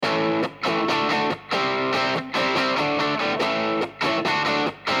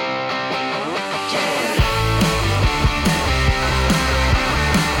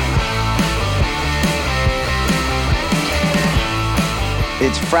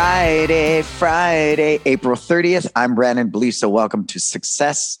Friday, April 30th. I'm Brandon Belisa. Welcome to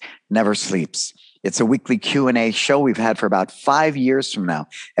Success Never Sleeps. It's a weekly Q&A show we've had for about 5 years from now.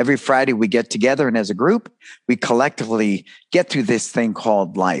 Every Friday we get together and as a group, we collectively get through this thing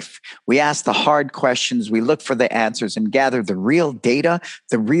called life. We ask the hard questions, we look for the answers and gather the real data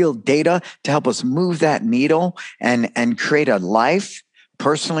to help us move that needle and create a life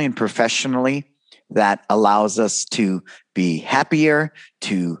personally and professionally that allows us to be happier,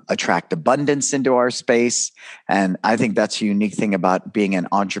 to attract abundance into our space. And I think that's a unique thing about being an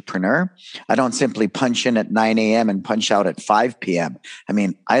entrepreneur. I don't simply punch in at 9 a.m. and punch out at 5 p.m. I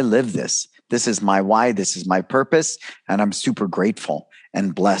mean, I live this. This is my why. This is my purpose. And I'm super grateful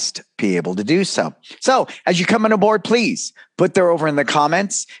and blessed to be able to do so. So as you come on aboard, please put there over in the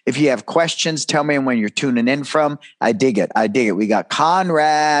comments. If you have questions, tell me when you're tuning in from. I dig it. We got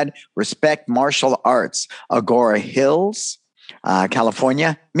Conrad, Respect Martial Arts, Agora Hills,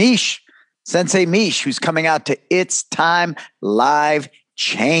 California. Mish, Sensei Mish, who's coming out to It's Time Live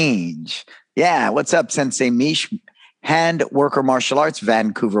Change. Yeah, what's up, Sensei Mish? Hand Worker Martial Arts,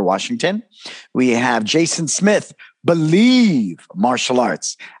 Vancouver, Washington. We have Jason Smith, Believe Martial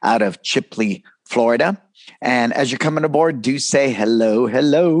Arts out of Chipley, Florida. And as you're coming aboard, do say hello.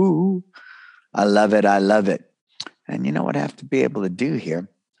 I love it. And you know what I have to be able to do here?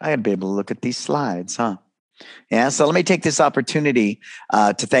 I got to be able to look at these slides, huh? Yeah, so let me take this opportunity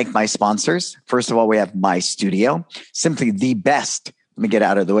to thank my sponsors. First of all, we have My Studio, simply the best. Let me get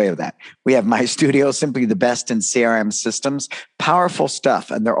out of the way of that. We have My Studio, simply the best in CRM systems, powerful stuff,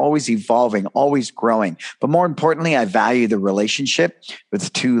 and they're always evolving, always growing. But more importantly, I value the relationship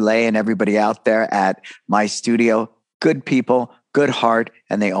with Tule and everybody out there at My Studio. Good people, good heart,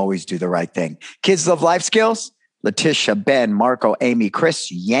 and they always do the right thing. Kids Love Life Skills. Letitia, Ben, Marco, Amy,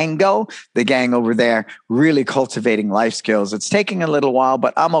 Chris, Yango, the gang over there, really cultivating life skills. It's taking a little while,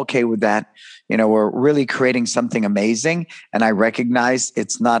 but I'm okay with that. You know, we're really creating something amazing. And I recognize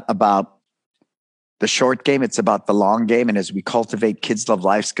it's not about the short game, it's about the long game. And as we cultivate Kids Love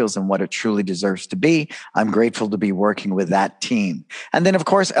Life Skills and what it truly deserves to be, I'm grateful to be working with that team. And then, of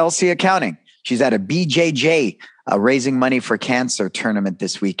course, Elsie Accounting. She's at a BJJ raising money for cancer tournament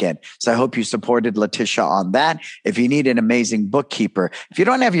this weekend. So I hope you supported Letitia on that. If you need an amazing bookkeeper, if you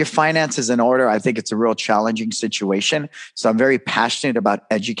don't have your finances in order, I think it's a real challenging situation. So I'm very passionate about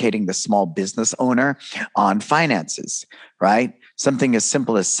educating the small business owner on finances, right? Something as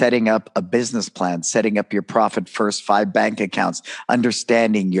simple as setting up a business plan, setting up your profit first 5 bank accounts,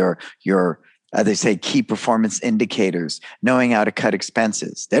 understanding your they say key performance indicators, knowing how to cut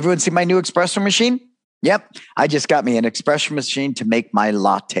expenses. Did everyone see my new espresso machine? Yep. I just got me an espresso machine to make my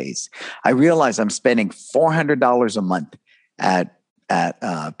lattes. I realize I'm spending $400 a month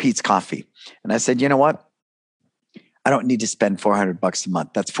at Peet's Coffee. And I said, you know what? I don't need to spend $400 a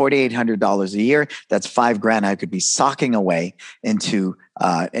month. That's $4,800 a year. That's $5,000 I could be socking away into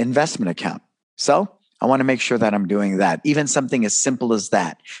investment account. So I want to make sure that I'm doing that. Even something as simple as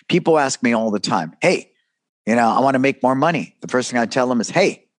that. People ask me all the time, hey, I want to make more money. The first thing I tell them is,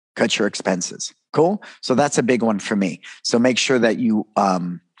 hey, cut your expenses. Cool. So that's a big one for me. So make sure that you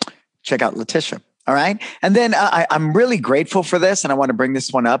check out Letitia. All right. And then I'm really grateful for this. And I want to bring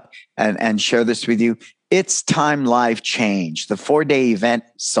this one up and share this with you. It's Time Live Change. The 4-day event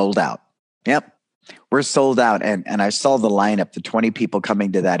sold out. Yep. We're sold out. And I saw the lineup, the 20 people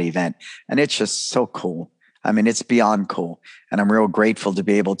coming to that event. And it's just so cool. I mean, it's beyond cool. And I'm real grateful to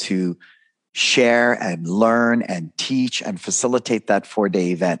be able to share and learn and teach and facilitate that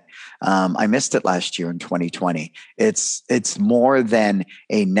 4-day event. I missed it last year in 2020. It's more than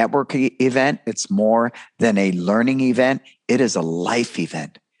a networking event. It's more than a learning event. It is a life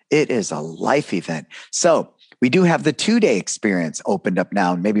event. So we do have the 2-day experience opened up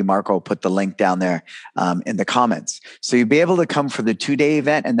now. And maybe Marco will put the link down there in the comments. So you'll be able to come for the 2-day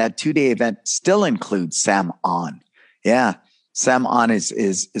event. And that 2-day event still includes Sam On. Yeah. Sam On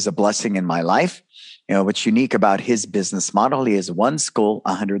is a blessing in my life. What's unique about his business model, he has one school,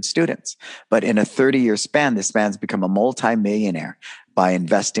 100 students. But in a 30-year span, this man's become a multimillionaire by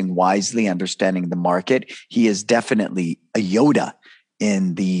investing wisely, understanding the market. He is definitely a Yoda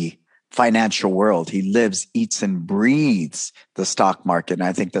in the financial world. He lives, eats, and breathes the stock market. And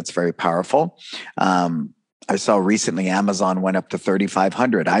I think that's very powerful. I saw recently Amazon went up to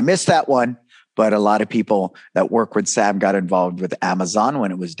 3,500. I missed that one. But a lot of people that work with Sam got involved with Amazon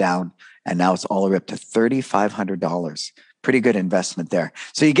when it was down, and now it's all the way up to $3,500. Pretty good investment there.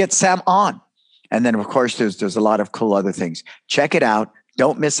 So you get Sam On. And then, of course, there's a lot of cool other things. Check it out.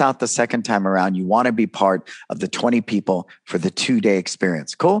 Don't miss out the second time around. You want to be part of the 20 people for the 2-day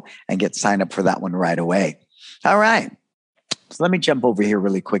experience. Cool? And get signed up for that one right away. All right. So let me jump over here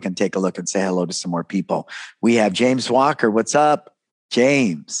really quick and take a look and say hello to some more people. We have James Walker. What's up,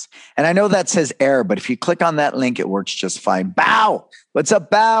 James? And I know that says error, but if you click on that link, it works just fine. Bow. What's up,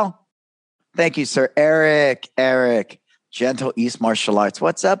 Bow? Thank you, sir. Eric, Gentle East Martial Arts.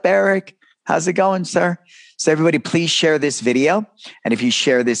 What's up, Eric? How's it going, sir? So everybody, please share this video. And if you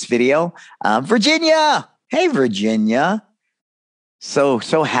share this video, Virginia. Hey, Virginia. So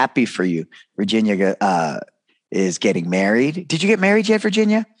happy for you. Virginia is getting married. Did you get married yet,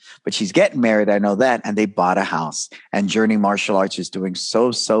 Virginia? But she's getting married. I know that. And they bought a house. And Journey Martial Arts is doing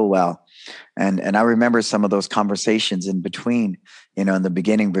so well. And I remember some of those conversations in between, in the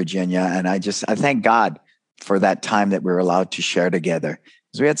beginning, Virginia. And I thank God for that time that we were allowed to share together.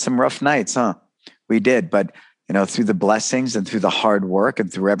 Because we had some rough nights, huh? We did. But, through the blessings and through the hard work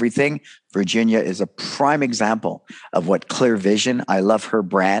and through everything, Virginia is a prime example of what Clear Vision. I love her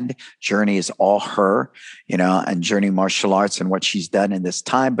brand. Journey is all her, and Journey Martial Arts and what she's done in this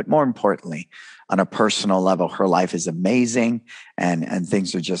time. But more importantly, on a personal level, her life is amazing and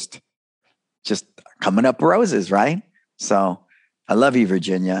things are just coming up roses, right? So I love you,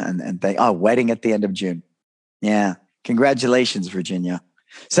 Virginia. And wedding at the end of June. Yeah. Congratulations, Virginia.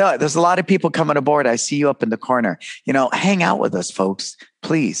 So there's a lot of people coming aboard. I see you up in the corner. Hang out with us, folks.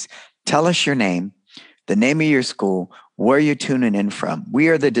 Please tell us your name, the name of your school, where you're tuning in from. We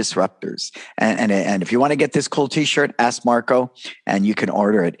are the Disruptors. And if you want to get this cool t-shirt, ask Marco and you can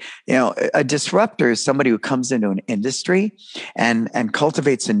order it. A disruptor is somebody who comes into an industry and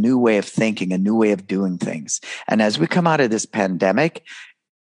cultivates a new way of thinking, a new way of doing things. And as we come out of this pandemic,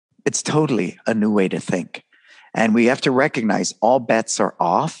 it's totally a new way to think. And we have to recognize all bets are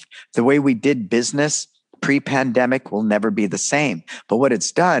off. The way we did business pre-pandemic will never be the same. But what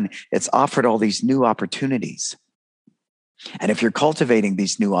it's done, it's offered all these new opportunities. And if you're cultivating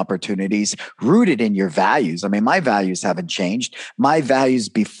these new opportunities rooted in your values, my values haven't changed. My values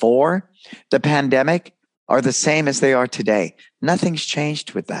before the pandemic are the same as they are today. Nothing's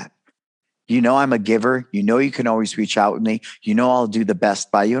changed with that. I'm a giver. You can always reach out with me. I'll do the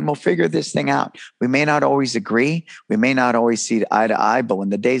best by you and we'll figure this thing out. We may not always agree. We may not always see eye to eye, but when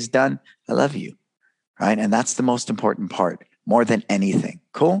the day's done, I love you. Right. And that's the most important part more than anything.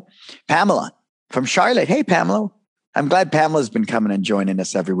 Cool. Pamela from Charlotte. Hey, Pamela. I'm glad Pamela's been coming and joining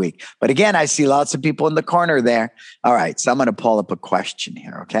us every week. But again, I see lots of people in the corner there. All right. So I'm going to pull up a question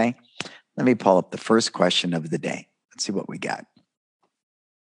here. Okay. Let me pull up the first question of the day. Let's see what we got.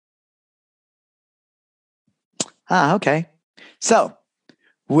 Okay. So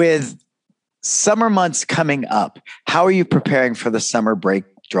with summer months coming up, how are you preparing for the summer break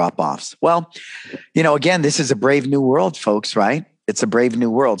drop-offs? Well, again, this is a brave new world, folks, right? It's a brave new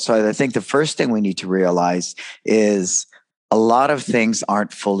world. So I think the first thing we need to realize is a lot of things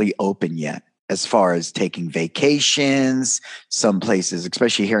aren't fully open yet as far as taking vacations, some places,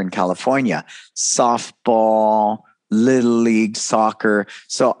 especially here in California, softball, Little League, soccer.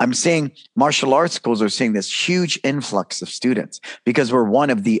 So I'm seeing martial arts schools are seeing this huge influx of students because we're one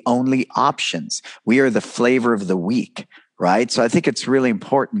of the only options. We are the flavor of the week, right? So I think it's really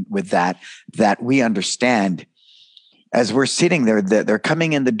important with that we understand as we're sitting there, they're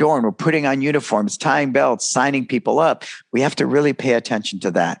coming in the door and we're putting on uniforms, tying belts, signing people up. We have to really pay attention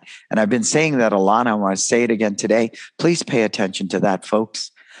to that. And I've been saying that a lot. I want to say it again today. Please pay attention to that,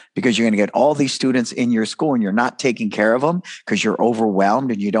 folks. Because you're going to get all these students in your school and you're not taking care of them because you're overwhelmed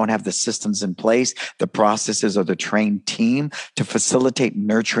and you don't have the systems in place, the processes or the trained team to facilitate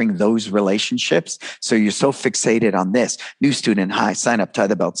nurturing those relationships. So you're so fixated on this. New student, hi, sign up, tie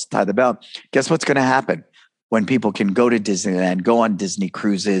the belt. Guess what's going to happen? When people can go to Disneyland, go on Disney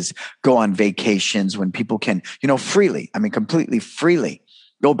cruises, go on vacations, when people can, freely, completely freely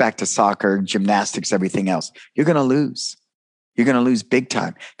go back to soccer, gymnastics, everything else, you're going to lose. You're going to lose big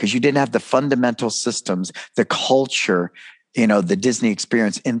time because you didn't have the fundamental systems, the culture, the Disney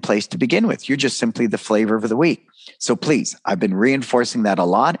experience in place to begin with. You're just simply the flavor of the week. So please, I've been reinforcing that a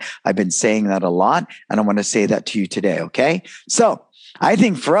lot. I've been saying that a lot, and I want to say that to you today. Okay. So I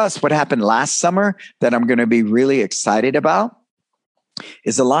think for us, what happened last summer that I'm going to be really excited about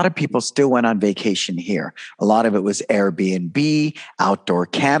is a lot of people still went on vacation here. A lot of it was Airbnb, outdoor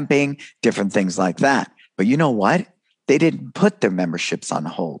camping, different things like that. But you know what? They didn't put their memberships on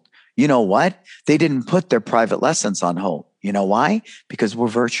hold. You know what? They didn't put their private lessons on hold. You know why? Because we're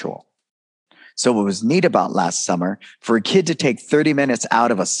virtual. So what was neat about last summer, for a kid to take 30 minutes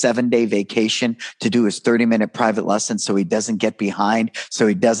out of a 7-day vacation to do his 30-minute private lesson so he doesn't get behind, so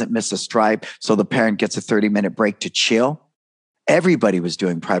he doesn't miss a stripe, so the parent gets a 30-minute break to chill. Everybody was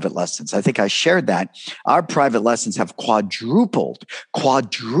doing private lessons. I think I shared that. Our private lessons have quadrupled,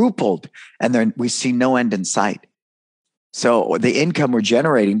 and then we see no end in sight. So the income we're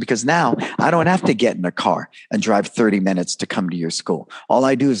generating, because now I don't have to get in a car and drive 30 minutes to come to your school. All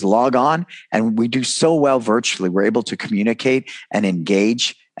I do is log on, and we do so well virtually. We're able to communicate and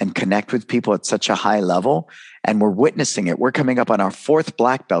engage and connect with people at such a high level. And we're witnessing it. We're coming up on our 4th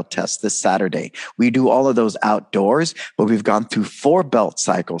black belt test this Saturday. We do all of those outdoors, but we've gone through 4 belt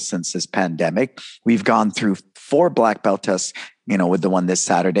cycles since this pandemic. We've gone through 4 black belt tests, with the one this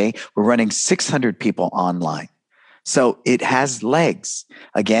Saturday. We're running 600 people online. So it has legs.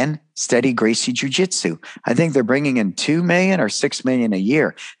 Again, Steady Gracie Jiu-Jitsu. I think they're bringing in 2 million or 6 million a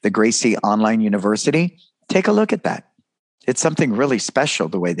year. The Gracie Online University. Take a look at that. It's something really special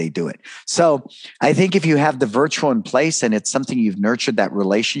the way they do it. So I think if you have the virtual in place and it's something you've nurtured that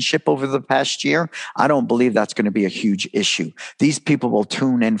relationship over the past year, I don't believe that's going to be a huge issue. These people will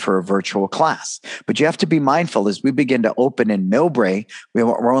tune in for a virtual class. But you have to be mindful as we begin to open in Millbrae.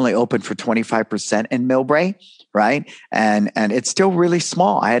 We're only open for 25% in Millbrae, right? And it's still really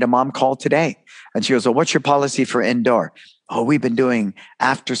small. I had a mom call today and she goes, well, what's your policy for indoor? Oh, we've been doing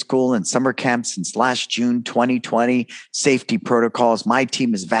after school and summer camp since last June 2020, safety protocols. My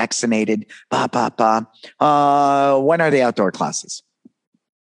team is vaccinated. When are the outdoor classes?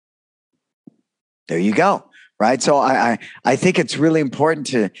 There you go, right? So I think it's really important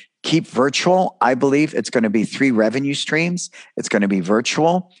to keep virtual. I believe it's going to be 3 revenue streams. It's going to be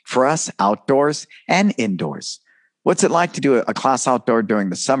virtual for us, outdoors and indoors. What's it like to do a class outdoor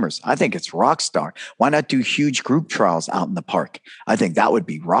during the summers? I think it's rock star. Why not do huge group trials out in the park? I think that would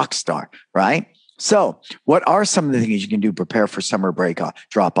be rock star, right? So what are some of the things you can do to prepare for summer break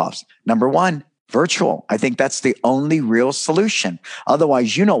drop-offs? Number 1, virtual. I think that's the only real solution.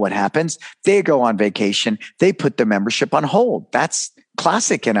 Otherwise, you know what happens. They go on vacation. They put the membership on hold. That's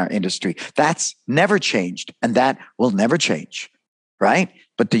classic in our industry. That's never changed, and that will never change, right?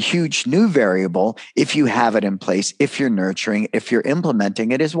 But the huge new variable, if you have it in place, if you're nurturing, if you're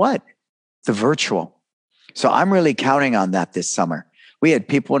implementing it, is what? The virtual. So I'm really counting on that this summer. We had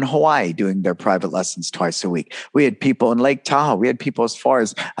people in Hawaii doing their private lessons twice a week. We had people in Lake Tahoe. We had people as far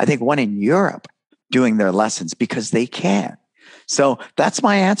as, I think, one in Europe doing their lessons because they can. So that's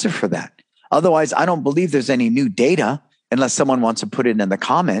my answer for that. Otherwise, I don't believe there's any new data unless someone wants to put it in the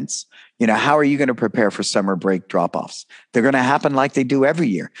comments. How are you going to prepare for summer break drop-offs? They're going to happen like they do every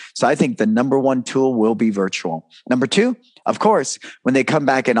year. So I think the number 1 tool will be virtual. Number 2, of course, when they come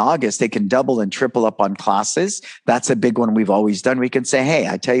back in August, they can double and triple up on classes. That's a big one we've always done. We can say, hey,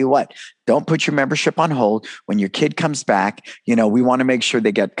 I tell you what, don't put your membership on hold. When your kid comes back, we want to make sure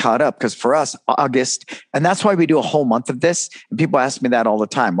they get caught up, because for us, August, and that's why we do a whole month of this. And people ask me that all the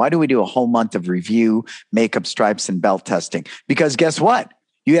time. Why do we do a whole month of review, makeup, stripes, and belt testing? Because guess what?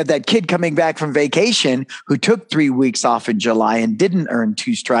 You have that kid coming back from vacation who took 3 weeks off in July and didn't earn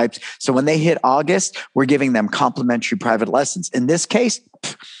 2 stripes. So when they hit August, we're giving them complimentary private lessons. In this case,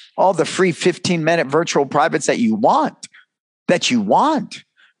 all the free 15-minute virtual privates that you want,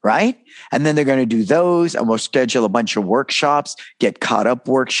 right? And then they're going to do those, and we'll schedule a bunch of workshops, get caught up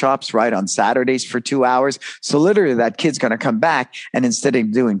workshops, right, on Saturdays for 2 hours. So literally that kid's going to come back, and instead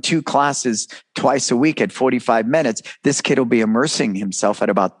of doing 2 classes twice a week at 45 minutes, this kid will be immersing himself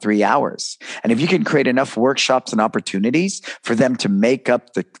at about 3 hours. And if you can create enough workshops and opportunities for them to make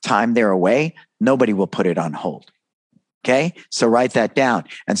up the time they're away, nobody will put it on hold. Okay, so write that down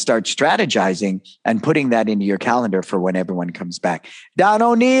and start strategizing and putting that into your calendar for when everyone comes back. Don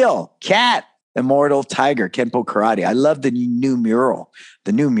O'Neill, Cat, Immortal Tiger, Kenpo Karate. I love the new mural.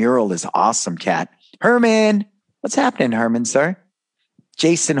 The new mural is awesome, Cat. Herman, what's happening, Herman, sir?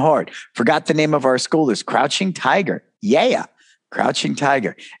 Jason Hort, forgot the name of our school is Crouching Tiger. Yeah, Crouching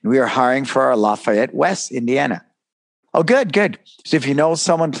Tiger. And we are hiring for our Lafayette West, Indiana. Oh, good. So if you know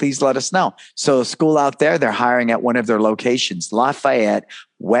someone, please let us know. So a school out there, they're hiring at one of their locations, Lafayette,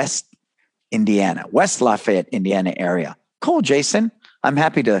 West Lafayette, Indiana area. Cool, Jason. I'm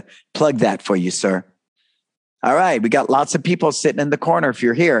happy to plug that for you, sir. All right. We got lots of people sitting in the corner. If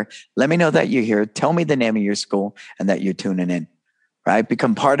you're here, let me know that you're here. Tell me the name of your school and that you're tuning in, right?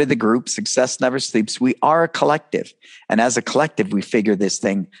 Become part of the group. Success Never Sleeps. We are a collective. And as a collective, we figure this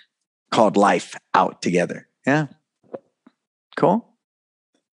thing called life out together. Yeah. Cool.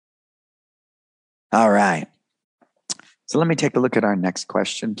 All right. So let me take a look at our next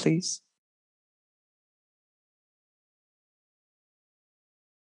question, please.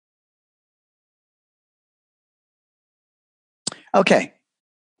 Okay.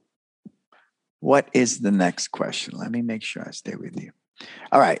 What is the next question? Let me make sure I stay with you.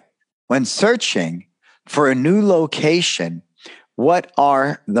 All right. When searching for a new location, what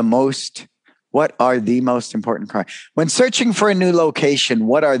are the most important criteria? When searching for a new location,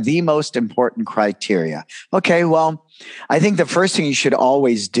 what are the most important criteria? Okay, well, I think the first thing you should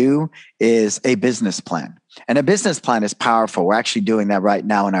always do is a business plan. And a business plan is powerful. We're actually doing that right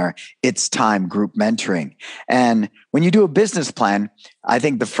now in our It's Time group mentoring. And when you do a business plan, I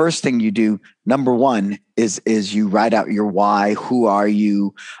think the first thing you do, number one, is you write out your why. Who are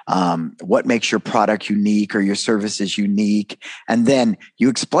you? What makes your product unique or your services unique? And then you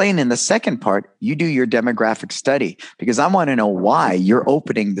explain in the second part, you do your demographic study, because I want to know why you're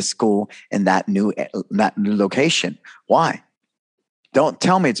opening the school in that new location. Why? Don't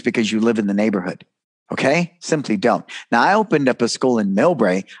tell me it's because you live in the neighborhood. Okay? Simply don't. Now, I opened up a school in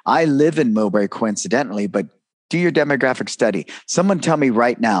Millbrae. I live in Millbrae coincidentally, but do your demographic study. Someone tell me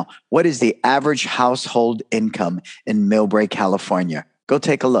right now, what is the average household income in Millbrae, California? Go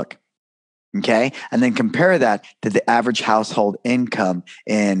take a look. Okay? And then compare that to the average household income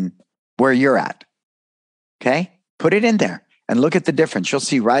in where you're at. Okay? Put it in there and look at the difference. You'll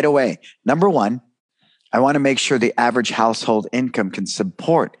see right away. Number one, I want to make sure the average household income can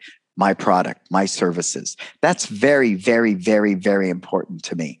support my product, my services. That's very, very, very, very important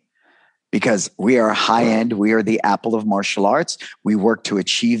to me, because we are high end. We are the Apple of martial arts. We work to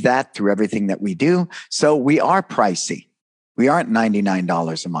achieve that through everything that we do. So we are pricey. We aren't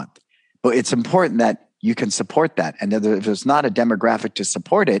 $99 a month, but it's important that you can support that. And if there's not a demographic to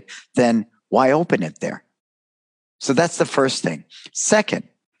support it, then why open it there? So that's the first thing. Second,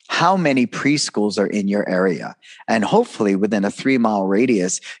 how many preschools are in your area? And hopefully within a 3-mile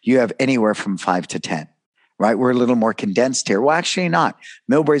radius, you have anywhere from 5 to 10, right? We're a little more condensed here. Well, actually not.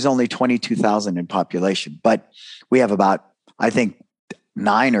 Millbrae's only 22,000 in population, but we have about, I think,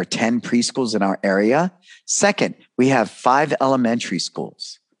 9 or 10 preschools in our area. Second, we have 5 elementary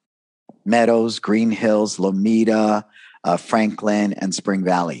schools: Meadows, Green Hills, Lomita, Franklin, and Spring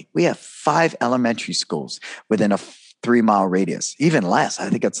Valley. We have 5 elementary schools within a 3-mile radius, even less. I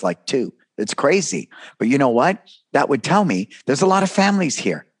think it's like 2. It's crazy. But you know what? That would tell me there's a lot of families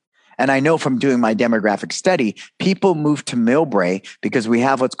here. And I know from doing my demographic study, people move to Millbrae because we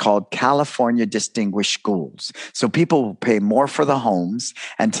have what's called California Distinguished Schools. So people will pay more for the homes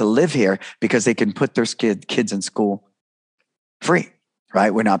and to live here because they can put their kids in school free,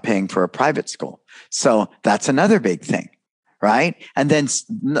 right? We're not paying for a private school. So that's another big thing, right? And then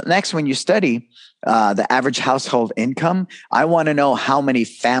next, when you study the average household income, I want to know how many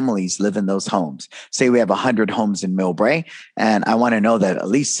families live in those homes. Say we have 100 homes in Millbrae, and I want to know that at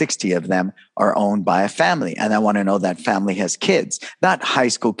least 60 of them are owned by a family. And I want to know that family has kids, not high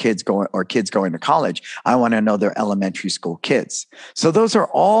school kids kids going to college. I want to know they're elementary school kids. So those are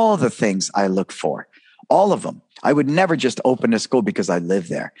all the things I look for, all of them. I would never just open a school because I live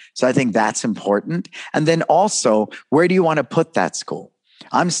there. So I think that's important. And then also, where do you want to put that school?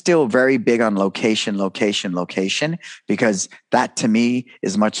 I'm still very big on location, because that to me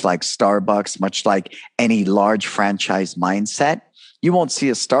is much like Starbucks, much like any large franchise mindset. You won't see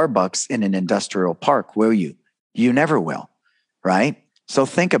a Starbucks in an industrial park, will you? You never will, right? So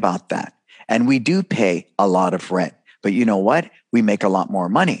think about that. And we do pay a lot of rent, but you know what? We make a lot more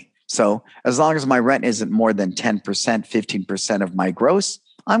money. So as long as my rent isn't more than 10%, 15% of my gross,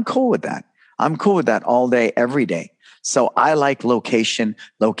 I'm cool with that. I'm cool with that all day, every day. So I like location,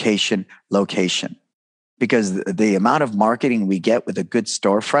 because the amount of marketing we get with a good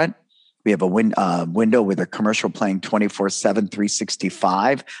storefront, we have a window with a commercial playing 24/7,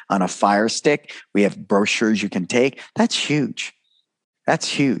 365 on a Fire Stick. We have brochures you can take. That's huge. That's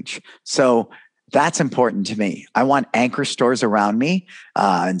huge. So that's important to me. I want anchor stores around me.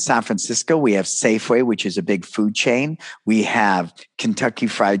 In San Francisco, we have Safeway, which is a big food chain. We have Kentucky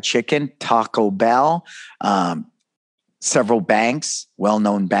Fried Chicken, Taco Bell, several banks,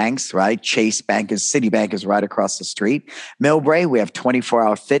 well-known banks, right? Chase Bank Citibank is right across the street. Millbrae, we have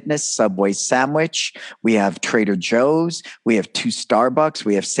 24-hour fitness, Subway sandwich. We have Trader Joe's. We have 2 Starbucks.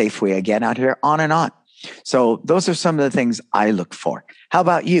 We have Safeway again out here, on and on. So those are some of the things I look for. How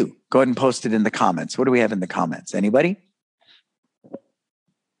about you? Go ahead and post it in the comments. What do we have in the comments? Anybody?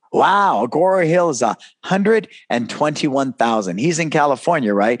 Wow, Agoura Hill is 121,000. He's in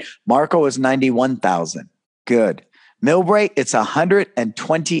California, right? Marco is 91,000. Good. Millbrae, it's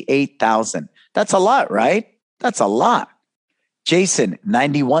 128,000. That's a lot, right? That's a lot. Jason,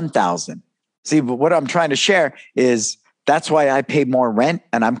 91,000. See, but what I'm trying to share is that's why I pay more rent,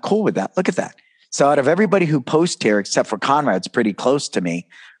 and I'm cool with that. Look at that. So out of everybody who posts here, except for Conrad's pretty close to me,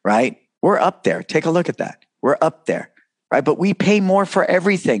 right? We're up there. Take a look at that. We're up there, right? But we pay more for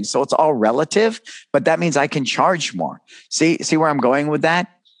everything. So it's all relative, but that means I can charge more. See where I'm going with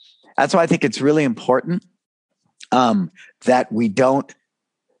that? That's why I think it's really important that we don't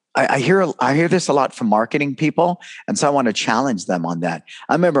I hear this a lot from marketing people, and so I want to challenge them on that.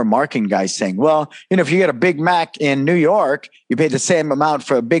 I remember marketing guys saying, "Well, if you get a Big Mac in New York, you pay the same amount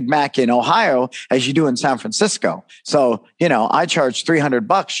for a Big Mac in Ohio as you do in San Francisco. So, I charge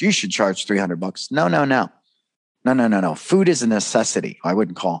 $300. You should charge $300." No, no, no, no, no, no, no. Food is a necessity. I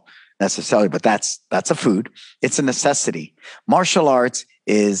wouldn't call necessarily, but that's a food. It's a necessity. Martial arts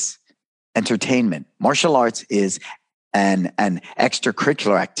is entertainment. Martial arts is an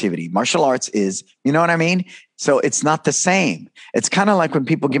extracurricular activity. Martial arts is, you know what I mean? So it's not the same. It's kind of like when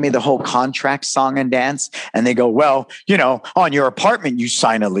people give me the whole contract song and dance and they go, well, on your apartment, you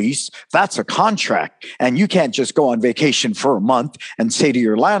sign a lease. That's a contract. And you can't just go on vacation for a month and say to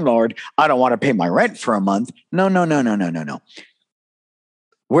your landlord, I don't want to pay my rent for a month. No, no, no, no, no, no, no.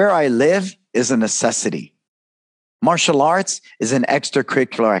 Where I live is a necessity. Martial arts is an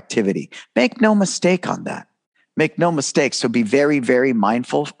extracurricular activity. Make no mistake on that. Make no mistake. So be very, very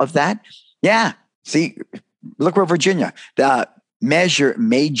mindful of that. Yeah. See, look where Virginia. The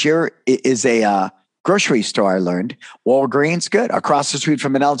Major is a grocery store, I learned. Walgreens, good. Across the street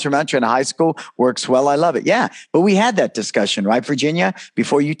from an elementary and a high school, works well. I love it. Yeah. But we had that discussion, right, Virginia?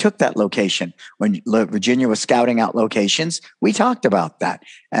 Before you took that location, when Virginia was scouting out locations, we talked about that.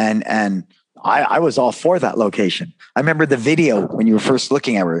 And I was all for that location. I remember the video when you were first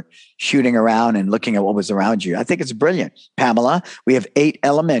looking at her, shooting around and looking at what was around you. I think it's brilliant. Pamela, we have 8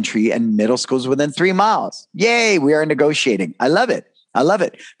 elementary and middle schools within 3 miles. Yay, we are negotiating. I love it. I love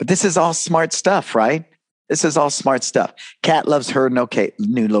it. But this is all smart stuff, right? This is all smart stuff. Kat loves her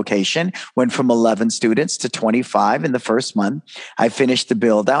new location. Went from 11 students to 25 in the first month. I finished the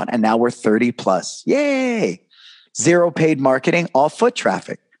build out and now we're 30 plus. Yay. 0 paid marketing, all foot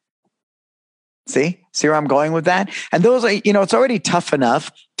traffic. See where I'm going with that? And those are, it's already tough enough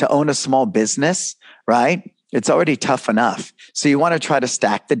to own a small business, right? It's already tough enough. So you want to try to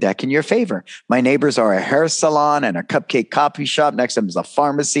stack the deck in your favor. My neighbors are a hair salon and a cupcake coffee shop. Next to them is a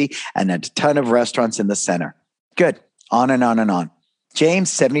pharmacy and a ton of restaurants in the center. Good. On and on and on.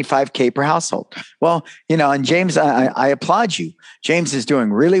 James, 75K per household. Well, and James, I applaud you. James is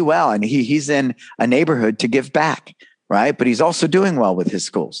doing really well and he's in a neighborhood to give back. Right. But he's also doing well with his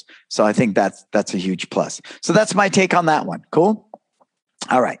schools. So I think that's a huge plus. So that's my take on that one. Cool.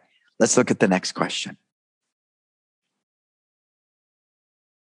 All right. Let's look at the next question.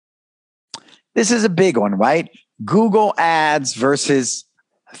 This is a big one, right? Google ads versus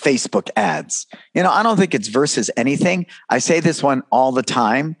Facebook ads. I don't think it's versus anything. I say this one all the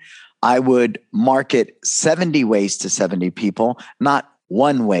time. I would market 70 ways to 70 people, not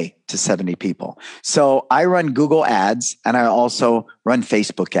one way to 70 people. So I run Google ads and I also run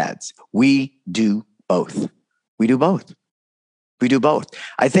Facebook ads. We do both. We do both. We do both.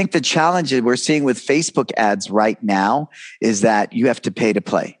 I think the challenge that we're seeing with Facebook ads right now is that you have to pay to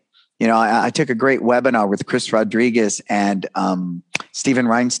play. I took a great webinar with Chris Rodriguez and Stephen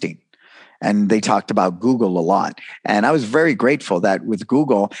Reinstein. And they talked about Google a lot. And I was very grateful that with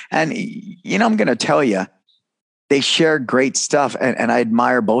Google, and I'm going to tell you, they share great stuff, and I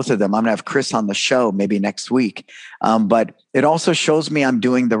admire both of them. I'm going to have Chris on the show maybe next week. But it also shows me I'm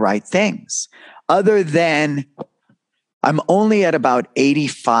doing the right things. Other than I'm only at about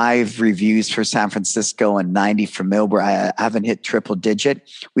 85 reviews for San Francisco and 90 for Millbrook. I haven't hit triple digit.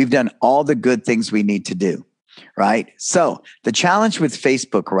 We've done all the good things we need to do, right? So the challenge with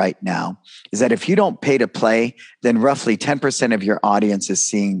Facebook right now is that if you don't pay to play, then roughly 10% of your audience is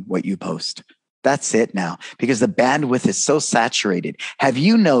seeing what you post. That's it now, because the bandwidth is so saturated. Have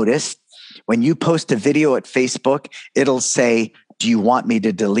you noticed when you post a video at Facebook, it'll say, do you want me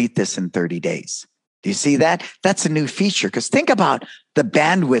to delete this in 30 days? Do you see that? That's a new feature, because think about the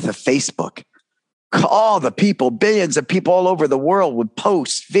bandwidth of Facebook. All the people, billions of people all over the world would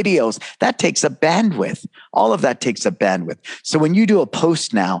post videos. That takes a bandwidth. All of that takes a bandwidth. So when you do a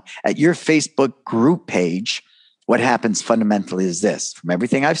post now at your Facebook group page, what happens fundamentally is this. From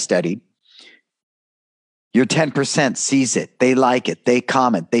everything I've studied, your 10% sees it. They like it. They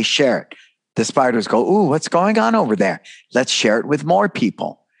comment. They share it. The spiders go, ooh, what's going on over there? Let's share it with more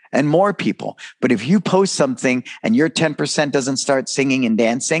people and more people. But if you post something and your 10% doesn't start singing and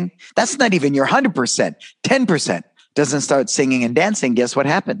dancing, that's not even your 100%. 10% doesn't start singing and dancing. Guess what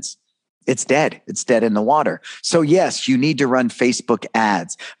happens? It's dead. It's dead in the water. So yes, you need to run Facebook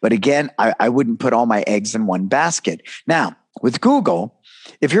ads. But again, I wouldn't put all my eggs in one basket. Now, with Google,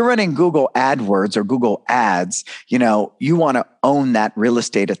 if you're running Google AdWords or Google Ads, you want to own that real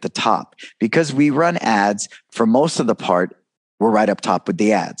estate at the top, because we run ads for most of the part. We're right up top with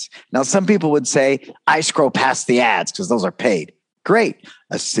the ads. Now, some people would say, I scroll past the ads because those are paid. Great.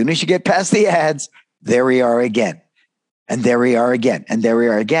 As soon as you get past the ads, there we are again. And there we are again. And there we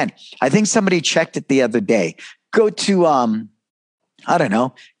are again. I think somebody checked it the other day. Go to, I don't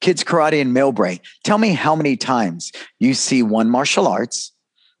know, Kids Karate in Millbrae. Tell me how many times you see One Martial Arts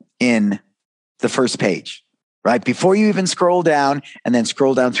in the first page, right? Before you even scroll down and then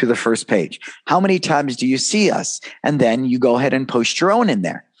scroll down through the first page. How many times do you see us? And then you go ahead and post your own in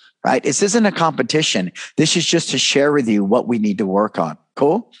there, right? This isn't a competition. This is just to share with you what we need to work on.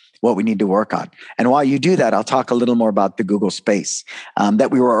 Cool? What we need to work on. And while you do that, I'll talk a little more about the Google Space that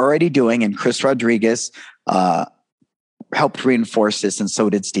we were already doing. And Chris Rodriguez helped reinforce this, and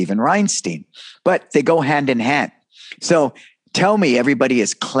so did Steven Reinstein. But they go hand in hand. So tell me, everybody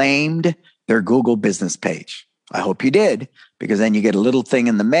has claimed their Google business page. I hope you did, because then you get a little thing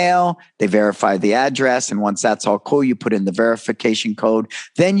in the mail. They verify the address. And once that's all cool, you put in the verification code.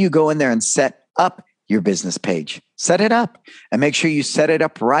 Then you go in there and set up your business page. Set it up and make sure you set it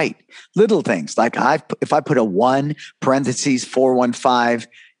up right. Little things like if I put a 1 parentheses 415,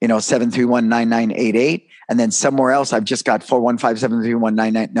 731-9988, and then somewhere else I've just got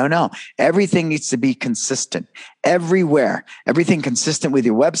 415-731-99. No. Everything needs to be consistent everywhere. Everything consistent with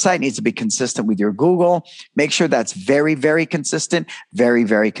your website needs to be consistent with your Google. Make sure that's very, very consistent, very,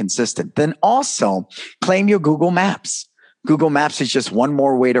 very consistent. Then also claim your Google Maps. Google Maps is just one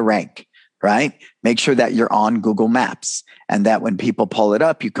more way to rank, right? Make sure that you're on Google Maps and that when people pull it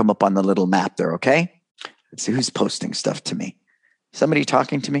up, you come up on the little map there, okay? Let's see who's posting stuff to me. Somebody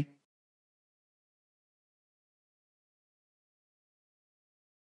talking to me?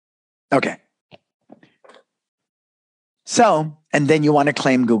 Okay. So, and then you want to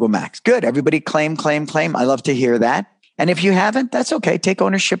claim Google Maps. Good. Everybody claim. I love to hear that. And if you haven't, that's okay. Take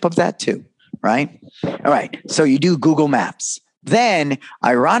ownership of that too, right? All right. So you do Google Maps. Then,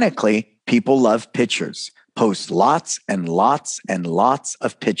 ironically, people love pictures. Post lots and lots and lots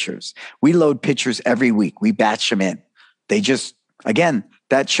of pictures. We load pictures every week. We batch them in. They just, again,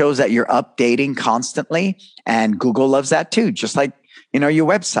 that shows that you're updating constantly. And Google loves that too, just like your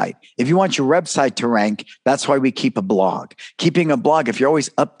website. If you want your website to rank, that's why we keep a blog. Keeping a blog, if you're always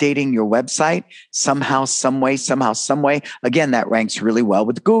updating your website, somehow, some way, again, that ranks really well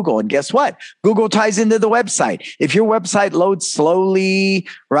with Google. And guess what? Google ties into the website. If your website loads slowly,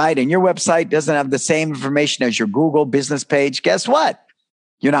 right, and your website doesn't have the same information as your Google business page, guess what?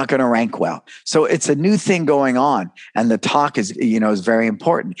 You're not going to rank well. So it's a new thing going on. And the talk is very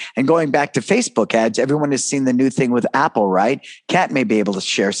important. And going back to Facebook ads, everyone has seen the new thing with Apple, right? Kat may be able to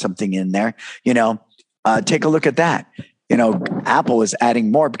share something in there. Take a look at that. Apple is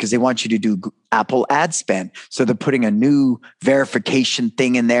adding more because they want you to do Apple ad spend. So they're putting a new verification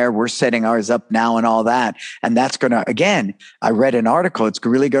thing in there. We're setting ours up now and all that. And that's going to, again, I read an article. It's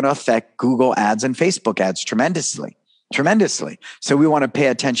really going to affect Google ads and Facebook ads tremendously. So we want to pay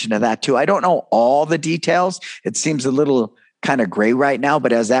attention to that too. I don't know all the details. It seems a little kind of gray right now,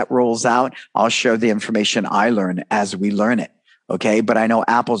 but as that rolls out, I'll share the information I learn as we learn it. Okay. But I know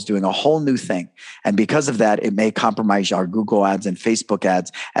Apple's doing a whole new thing. And because of that, it may compromise our Google ads and Facebook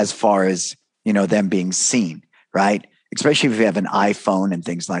ads as far as, them being seen, right? Especially if you have an iPhone and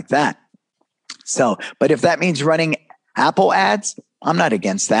things like that. So, but if that means running Apple ads, I'm not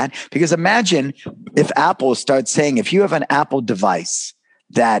against that, because imagine if Apple starts saying, if you have an Apple device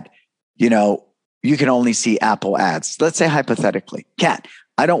that, you can only see Apple ads. Let's say hypothetically, Kat,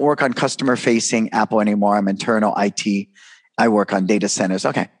 I don't work on customer facing Apple anymore. I'm internal IT. I work on data centers.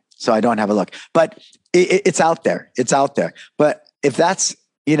 Okay. So I don't have a look, but it's out there. It's out there. But if that's,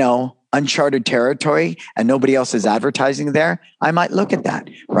 uncharted territory and nobody else is advertising there, I might look at that,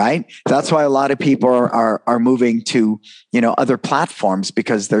 right? That's why a lot of people are moving to, other platforms,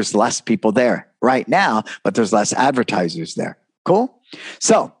 because there's less people there right now, but there's less advertisers there. Cool.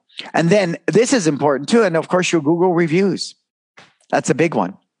 So, and then this is important too. And of course, your Google reviews. That's a big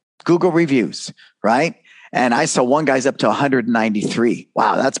one. Google reviews, right? And I saw one guy's up to 193.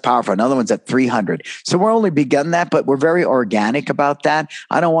 Wow, that's powerful. Another one's at 300. So we're only begun that, but we're very organic about that.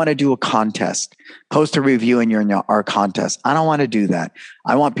 I don't want to do a contest. Post a review and you're in our contest. I don't want to do that.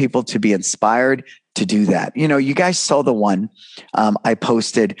 I want people to be inspired to do that. You guys saw the one I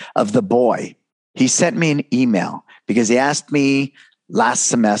posted of the boy. He sent me an email because he asked me last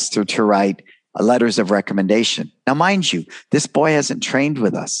semester to write letters of recommendation. Now, mind you, this boy hasn't trained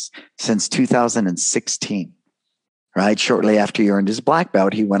with us since 2016, right? Shortly after he earned his black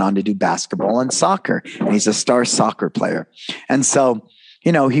belt, he went on to do basketball and soccer, and he's a star soccer player. And so,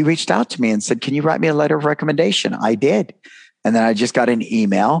 he reached out to me and said, can you write me a letter of recommendation? I did. And then I just got an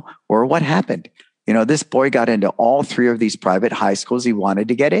email or what happened? This boy got into all 3 of these private high schools he wanted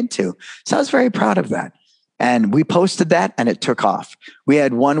to get into. So I was very proud of that. And we posted that and it took off. We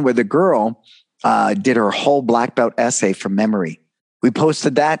had one where the girl did her whole black belt essay from memory. We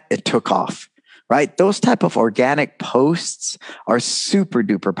posted that, it took off, right? Those type of organic posts are super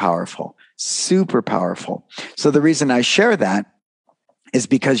duper powerful, super powerful. So the reason I share that is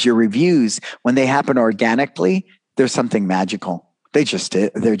because your reviews, when they happen organically, there's something magical. There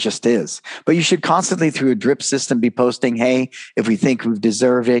just is. But you should constantly, through a drip system, be posting, hey, if we think we've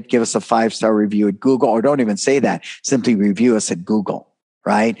deserved it, give us a 5-star review at Google, or don't even say that. Simply review us at Google,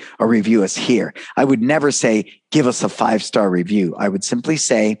 right? Or review us here. I would never say, give us a 5-star review. I would simply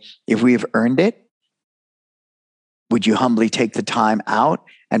say, if we have earned it, would you humbly take the time out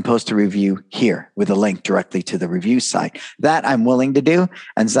and post a review here with a link directly to the review site? That I'm willing to do.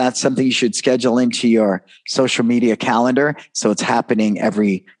 And that's something you should schedule into your social media calendar. So it's happening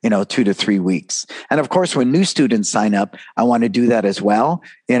every, 2 to 3 weeks. And of course, when new students sign up, I want to do that as well.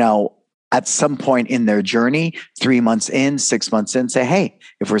 At some point in their journey, 3 months in, 6 months in, say, hey,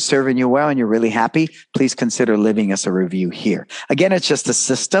 if we're serving you well and you're really happy, please consider leaving us a review here. Again, it's just a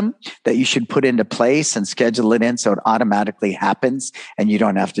system that you should put into place and schedule it in so it automatically happens and you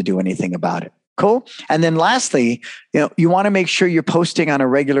don't have to do anything about it. Cool. And then lastly, you want to make sure you're posting on a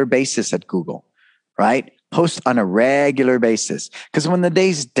regular basis at Google, right? Post on a regular basis. Because when the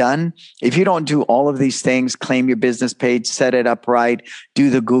day's done, if you don't do all of these things, claim your business page, set it up right, do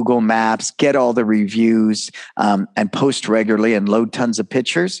the Google Maps, get all the reviews, and post regularly and load tons of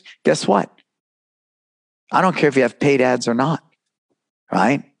pictures, guess what? I don't care if you have paid ads or not,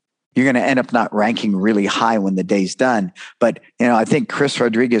 right? You're going to end up not ranking really high when the day's done. But, I think Chris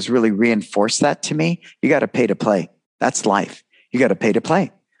Rodriguez really reinforced that to me. You got to pay to play. That's life. You got to pay to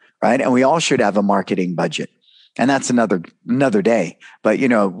play. Right. And we all should have a marketing budget. And that's another day. But,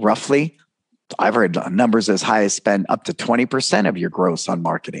 roughly, I've heard numbers as high as spend up to 20% of your gross on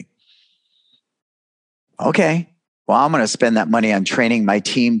marketing. Okay. Well, I'm going to spend that money on training my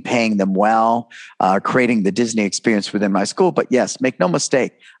team, paying them well, creating the Disney experience within my school. But yes, make no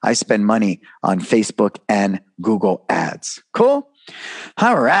mistake, I spend money on Facebook and Google ads. Cool.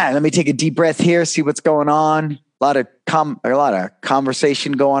 All right. Let me take a deep breath here, see what's going on. A lot of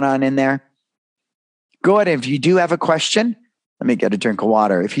conversation going on in there. Go ahead. If you do have a question, let me get a drink of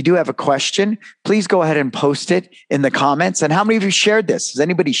water. If you do have a question, please go ahead and post it in the comments. And how many of you shared this? Has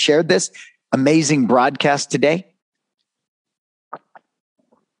anybody shared this amazing broadcast today?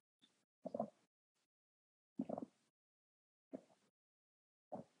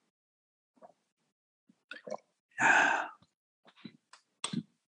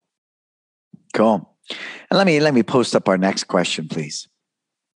 Cool. And let me post up our next question, please.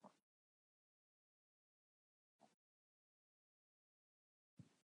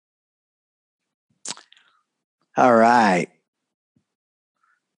 All right.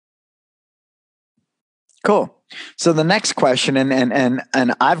 Cool. So the next question,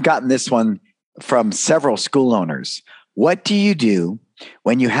 and I've gotten this one from several school owners. What do you do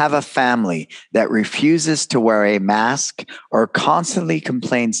when you have a family that refuses to wear a mask or constantly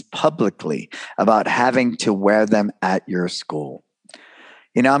complains publicly about having to wear them at your school?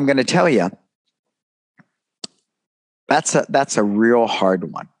 I'm going to tell you, that's a real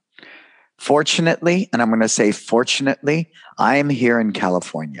hard one. Fortunately, and I'm going to say fortunately, I am here in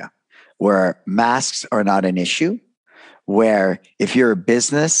California where masks are not an issue, where if you're a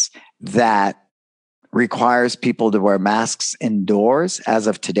business that requires people to wear masks indoors as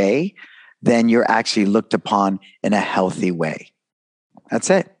of today, then you're actually looked upon in a healthy way. That's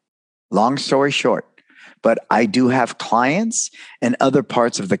it. Long story short. But I do have clients in other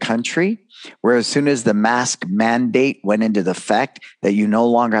parts of the country where as soon as the mask mandate went into the effect that you no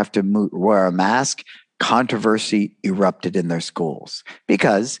longer have to wear a mask, controversy erupted in their schools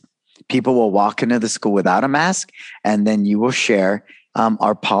because people will walk into the school without a mask and then you will share,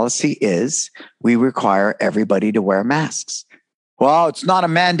 our policy is we require everybody to wear masks. Well, it's not a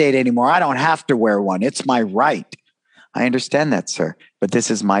mandate anymore. I don't have to wear one. It's my right. I understand that, sir, but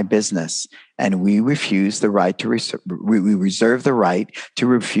this is my business. And we refuse the right to we reserve the right to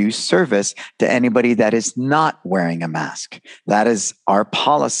refuse service to anybody that is not wearing a mask. That is our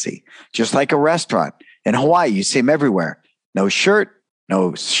policy. Just like a restaurant in Hawaii, you see them everywhere. No shirt,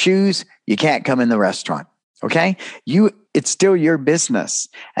 no shoes. You can't come in the restaurant. Okay. It's still your business.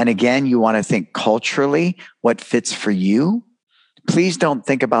 And again, you want to think culturally what fits for you. Please don't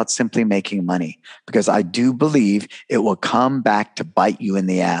think about simply making money because I do believe it will come back to bite you in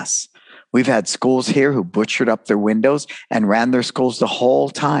the ass. We've had schools here who butchered up their windows and ran their schools the whole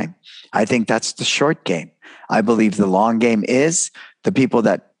time. I think that's the short game. I believe the long game is the people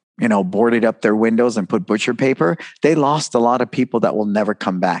that, boarded up their windows and put butcher paper. They lost a lot of people that will never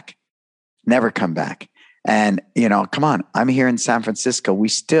come back. Never come back. And, come on, I'm here in San Francisco. We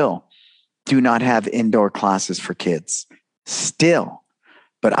still do not have indoor classes for kids still,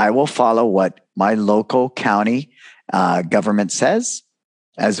 but I will follow what my local county government says,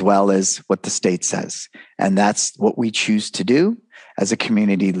 as well as what the state says. And that's what we choose to do as a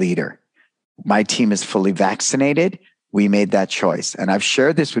community leader. My team is fully vaccinated. We made that choice. And I've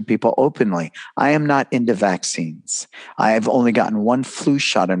shared this with people openly. I am not into vaccines. I have only gotten one flu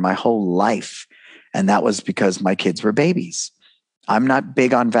shot in my whole life. And that was because my kids were babies. I'm not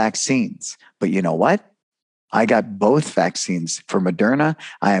big on vaccines, but you know what? I got both vaccines for Moderna.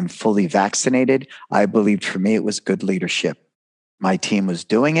 I am fully vaccinated. I believed for me it was good leadership. My team was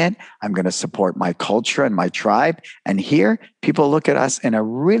doing it. I'm going to support my culture and my tribe. And here, people look at us in a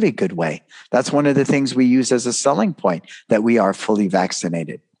really good way. That's one of the things we use as a selling point, that we are fully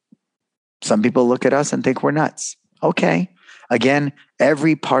vaccinated. Some people look at us and think we're nuts. Okay. Again,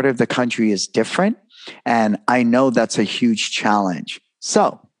 every part of the country is different. And I know that's a huge challenge.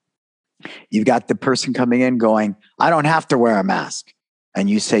 So you've got the person coming in going, I don't have to wear a mask. And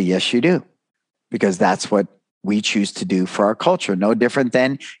you say, yes, you do. Because that's what we choose to do for our culture. No different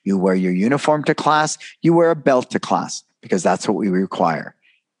than you wear your uniform to class, you wear a belt to class, because that's what we require.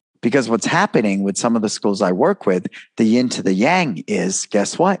 Because what's happening with some of the schools I work with, the yin to the yang is,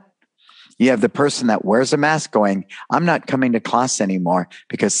 guess what? You have the person that wears a mask going, I'm not coming to class anymore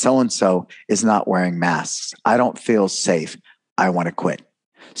because so-and-so is not wearing masks. I don't feel safe. I want to quit.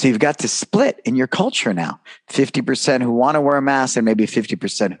 So you've got to split in your culture now. 50% who want to wear a mask and maybe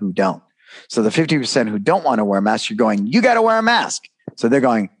 50% who don't. So the 50% who don't want to wear a mask, you're going, you got to wear a mask. So they're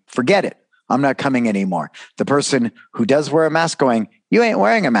going, forget it. I'm not coming anymore. The person who does wear a mask going, you ain't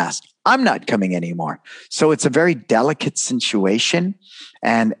wearing a mask. I'm not coming anymore. So it's a very delicate situation.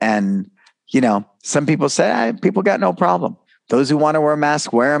 And you know, some people say, people got no problem. Those who want to wear a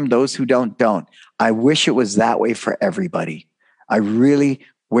mask, wear them. Those who don't. I wish it was that way for everybody. I really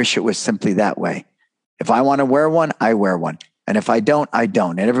wish it was simply that way. If I want to wear one, I wear one. And if I don't, I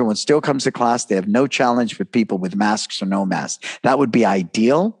don't. And everyone still comes to class. They have no challenge with people with masks or no masks. That would be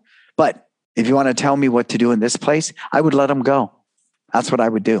ideal. But if you want to tell me what to do in this place, I would let them go. That's what I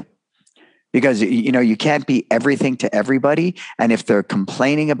would do. Because, you know, you can't be everything to everybody. And if they're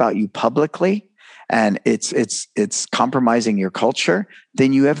complaining about you publicly and it's compromising your culture,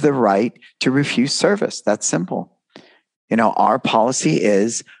 then you have the right to refuse service. That's simple. You know, our policy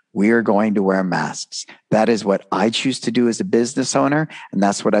is we are going to wear masks. That is what I choose to do as a business owner. And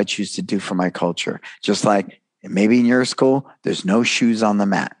that's what I choose to do for my culture. Just like maybe in your school, there's no shoes on the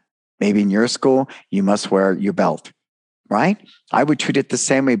mat. Maybe in your school, you must wear your belt. Right? I would treat it the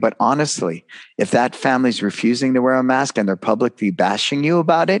same way. But honestly, if that family's refusing to wear a mask and they're publicly bashing you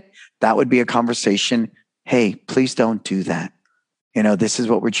about it, that would be a conversation. Hey, please don't do that. You know, this is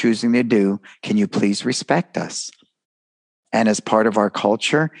what we're choosing to do. Can you please respect us? And as part of our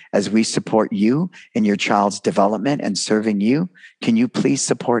culture, as we support you in your child's development and serving you, can you please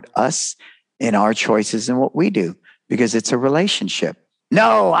support us in our choices and what we do? Because it's a relationship.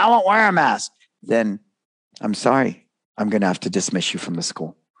 No, I won't wear a mask. Then I'm sorry. I'm going to have to dismiss you from the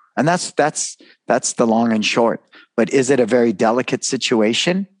school. And that's the long and short. But is it a very delicate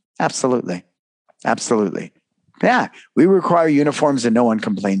situation? Absolutely. Absolutely. Yeah, we require uniforms and no one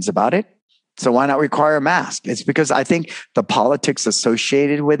complains about it. So why not require a mask? It's because I think the politics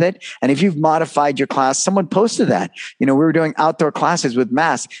associated with it. And if you've modified your class, someone posted that. You know, we were doing outdoor classes with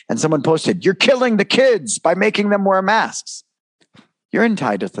masks and someone posted, you're killing the kids by making them wear masks. You're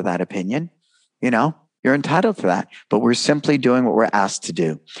entitled to that opinion, you know. You're entitled to that, but we're simply doing what we're asked to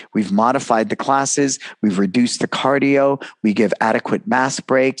do. We've modified the classes. We've reduced the cardio. We give adequate mask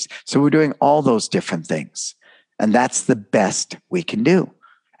breaks. So we're doing all those different things. And that's the best we can do.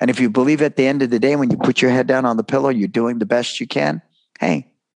 And if you believe at the end of the day, when you put your head down on the pillow, you're doing the best you can.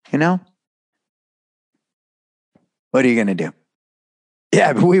 Hey, you know, what are you going to do?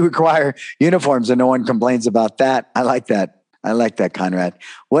 Yeah, but we require uniforms and no one complains about that. I like that. I like that, Conrad.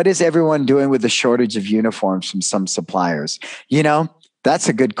 What is everyone doing with the shortage of uniforms from some suppliers? You know, that's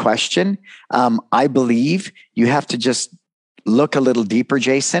a good question. I believe you have to just look a little deeper,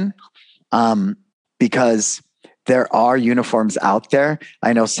 Jason, because there are uniforms out there.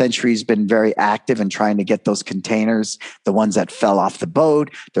 I know Century's been very active in trying to get those containers, the ones that fell off the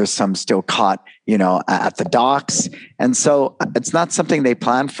boat. There's some still caught, you know, at the docks. And so it's not something they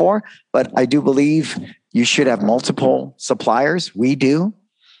plan for, but I do believe you should have multiple suppliers. We do.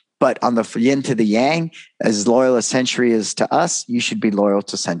 But on the yin to the yang, as loyal as Century is to us, you should be loyal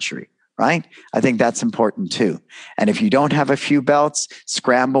to Century, right? I think that's important too. And if you don't have a few belts,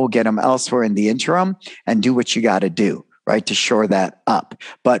 scramble, get them elsewhere in the interim and do what you got to do, right? To shore that up.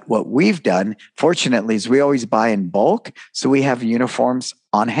 But what we've done, fortunately, is we always buy in bulk. So we have uniforms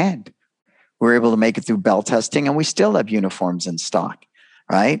on hand. We were able to make it through bell testing, and we still have uniforms in stock,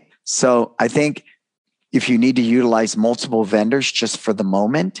 right? So I think if you need to utilize multiple vendors just for the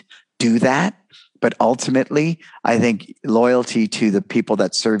moment, do that. But ultimately, I think loyalty to the people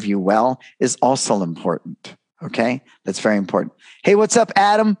that serve you well is also important. Okay? That's very important. Hey, what's up,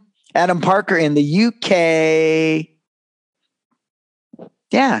 Adam? Adam Parker in the UK.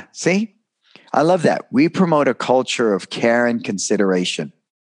 Yeah, see? I love that. We promote a culture of care and consideration.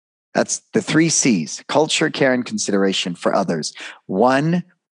 That's the 3 C's: culture, care, and consideration for others. One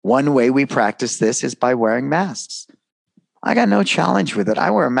way we practice this is by wearing masks. I got no challenge with it.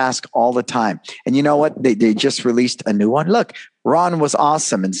 I wear a mask all the time. And you know what? They just released a new one. Look, Ron was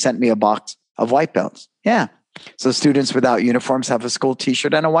awesome and sent me a box of white belts. Yeah. So students without uniforms have a school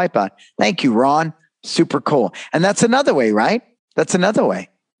t-shirt and a white belt. Thank you, Ron. Super cool. And that's another way, right? That's another way.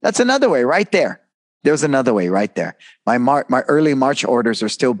 That's another way right there. There's another way right there. My early March orders are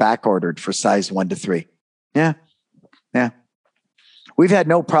still back ordered for size 1 to 3. Yeah. Yeah. We've had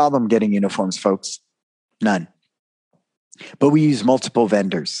no problem getting uniforms, folks. None. But we use multiple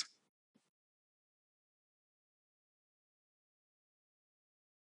vendors.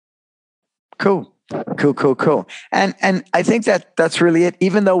 Cool. And I think that's really it.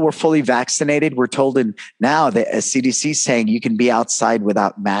 Even though we're fully vaccinated, we're told now the CDC saying you can be outside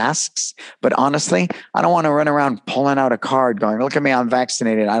without masks. But honestly, I don't want to run around pulling out a card going, look at me, I'm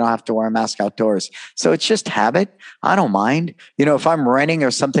vaccinated. I don't have to wear a mask outdoors. So it's just habit. I don't mind. If I'm renting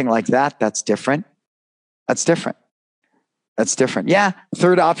or something like that, that's different. That's different. Yeah.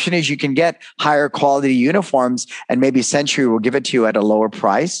 Third option is you can get higher quality uniforms and maybe Century will give it to you at a lower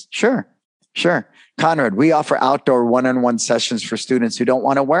price. Sure. Conrad, we offer outdoor one-on-one sessions for students who don't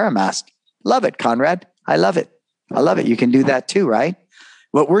want to wear a mask. Love it, Conrad. I love it. You can do that too, right?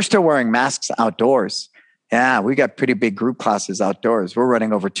 But we're still wearing masks outdoors. Yeah, we got pretty big group classes outdoors. We're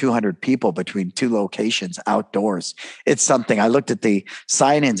running over 200 people between 2 locations outdoors. It's something. I looked at the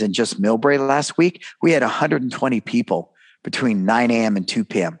sign-ins in just Millbrae last week. We had 120 people between 9 a.m. and 2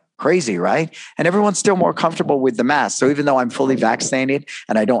 p.m. Crazy, right? And everyone's still more comfortable with the mask. So even though I'm fully vaccinated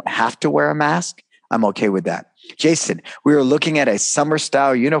and I don't have to wear a mask, I'm okay with that. Jason, we are looking at a summer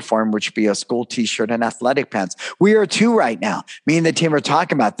style uniform, which would be a school t-shirt and athletic pants. We are too right now. Me and the team are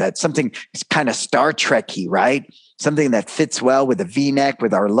talking about that. Something kind of Star Trek-y, right? Something that fits well with a V-neck,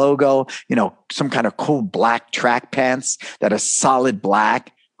 with our logo, some kind of cool black track pants that are solid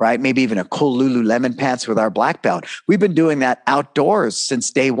black, right? Maybe even a cool Lululemon pants with our black belt. We've been doing that outdoors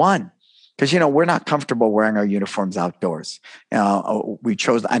since day one. Because, we're not comfortable wearing our uniforms outdoors. We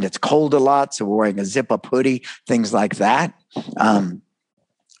chose, and it's cold a lot, so we're wearing a zip-up hoodie, things like that.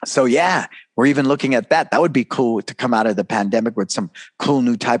 So, yeah, we're even looking at that. That would be cool to come out of the pandemic with some cool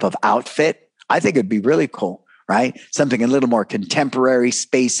new type of outfit. I think it'd be really cool, right? Something a little more contemporary,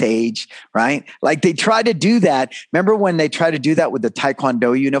 space age, right? Like they tried to do that. Remember when they tried to do that with the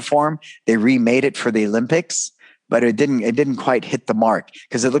Taekwondo uniform? They remade it for the Olympics. But it didn't quite hit the mark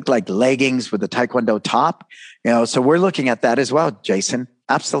because it looked like leggings with a Taekwondo top. So we're looking at that as well, Jason.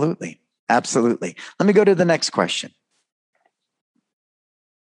 Absolutely. Let me go to the next question.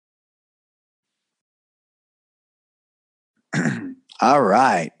 All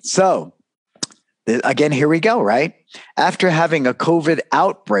right. So again, here we go, right? After having a COVID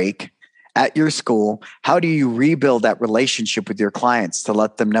outbreak at your school, how do you rebuild that relationship with your clients to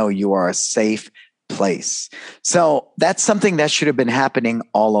let them know you are a safe place? So that's something that should have been happening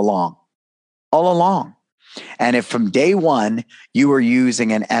all along. And if from day one, you were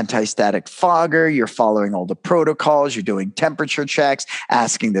using an anti-static fogger, you're following all the protocols, you're doing temperature checks,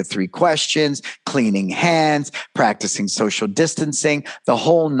 asking the 3 questions, cleaning hands, practicing social distancing, the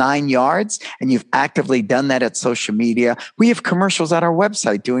whole 9 yards, and you've actively done that at social media. We have commercials at our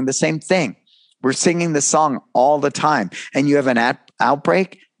website doing the same thing. We're singing the song all the time. And you have an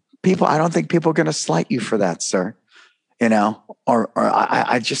outbreak, I don't think people are going to slight you for that, sir.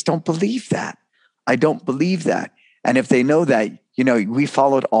 I just don't believe that. I don't believe that. And if they know that, we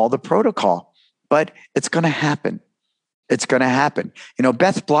followed all the protocol, but it's going to happen.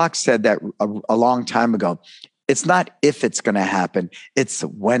 Beth Block said that a long time ago. It's not if it's going to happen, it's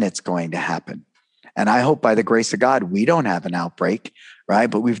when it's going to happen. And I hope by the grace of God, we don't have an outbreak, right?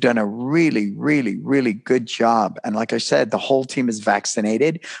 But we've done a really, really, really good job. And like I said, the whole team is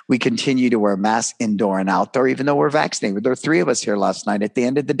vaccinated. We continue to wear masks indoor and outdoor, even though we're vaccinated. There were 3 of us here last night at the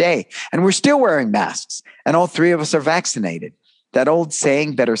end of the day, and we're still wearing masks. And all 3 of us are vaccinated. That old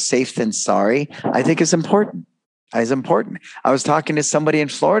saying, better safe than sorry, I think is important. I was talking to somebody in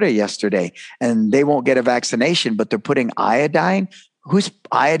Florida yesterday, and they won't get a vaccination, but they're putting iodine. Who's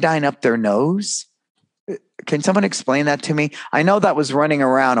iodine up their nose? Can someone explain that to me? I know that was running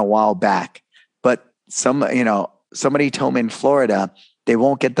around a while back, Somebody told me in Florida, they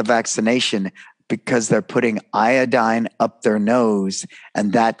won't get the vaccination because they're putting iodine up their nose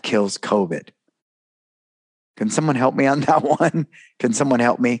and that kills COVID. Can someone help me on that one? Can someone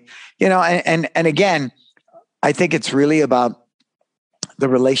help me? And again, I think it's really about the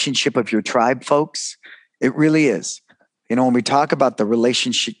relationship of your tribe, folks. It really is. When we talk about the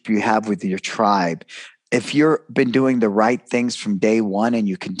relationship you have with your tribe, if you've been doing the right things from day one and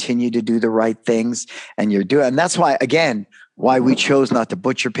you continue to do the right things and and that's why, again, why we chose not to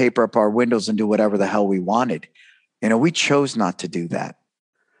butcher paper up our windows and do whatever the hell we wanted. We chose not to do that.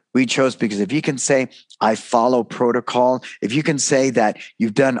 We chose because if you can say, I follow protocol, if you can say that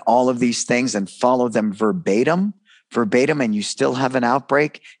you've done all of these things and follow them verbatim, and you still have an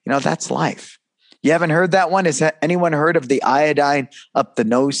outbreak, that's life. You haven't heard that one? Has anyone heard of the iodine up the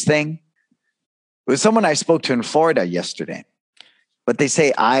nose thing? It was someone I spoke to in Florida yesterday, but they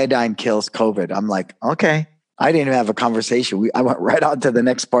say iodine kills COVID. I'm like, okay. I didn't even have a conversation. I went right on to the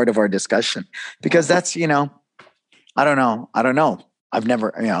next part of our discussion because that's, I don't know. I've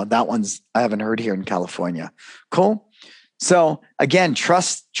never, I haven't heard here in California. Cool. So again,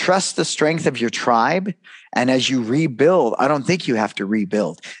 trust the strength of your tribe. And as you rebuild, I don't think you have to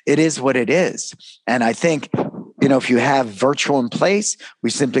rebuild. It is what it is. And I think, if you have virtual in place, we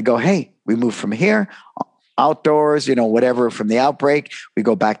simply go, hey, we move from here, outdoors, whatever from the outbreak, we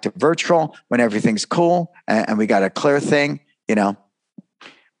go back to virtual when everything's cool and we got a clear thing,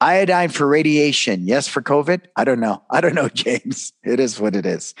 Iodine for radiation. Yes, for COVID. I don't know, James. It is what it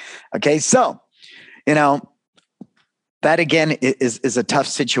is. Okay. So, that again is a tough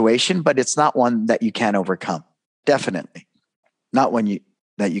situation, but it's not one that you can't overcome. Definitely not one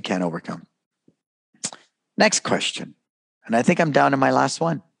that you can't overcome. Next question. And I think I'm down to my last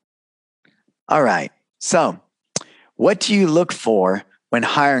one. All right. So what do you look for when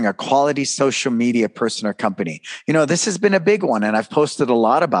hiring a quality social media person or company? This has been a big one, and I've posted a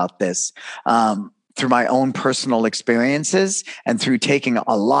lot about this through my own personal experiences and through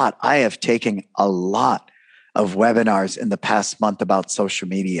I have taken a lot of webinars in the past month about social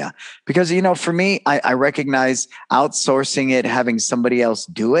media. Because, for me, I recognize outsourcing it, having somebody else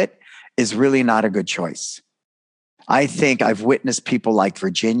do it is really not a good choice. I think I've witnessed people like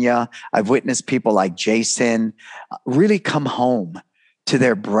Virginia, I've witnessed people like Jason really come home to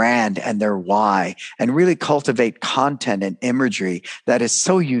their brand and their why and really cultivate content and imagery that is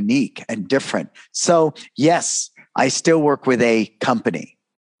so unique and different. So yes, I still work with a company.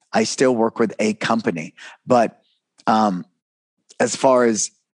 But as far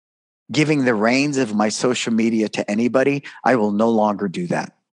as giving the reins of my social media to anybody, I will no longer do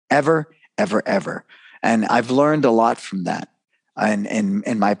that. Ever, ever, ever. And I've learned a lot from that and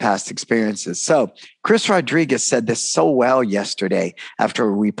in my past experiences. So Chris Rodriguez said this so well yesterday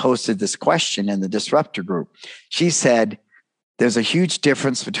after we posted this question in the Disruptor group. She said, there's a huge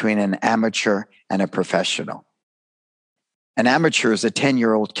difference between an amateur and a professional. An amateur is a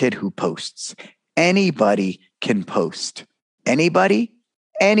 10-year-old kid who posts. Anybody can post. Anybody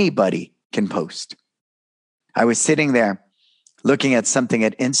can post. I was sitting there looking at something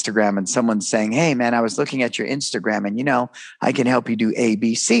at Instagram and someone saying, hey man, I was looking at your Instagram and I can help you do A,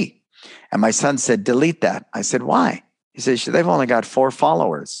 B, C. And my son said, delete that. I said, why? He says, they've only got 4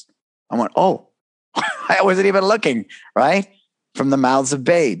 followers. I went, oh, I wasn't even looking, right? From the mouths of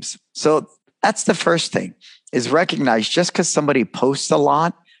babes. So that's the first thing, is recognize just because somebody posts a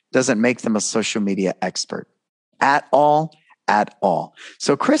lot doesn't make them a social media expert at all.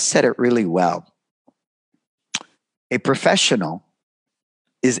 So Chris said it really well. A professional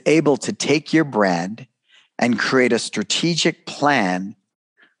is able to take your brand and create a strategic plan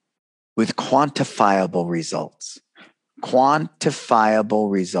with quantifiable results.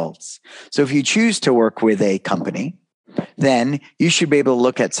 So if you choose to work with a company, then you should be able to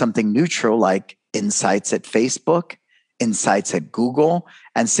look at something neutral like insights at Facebook, insights at Google,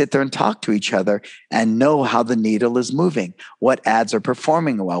 and sit there and talk to each other and know how the needle is moving, what ads are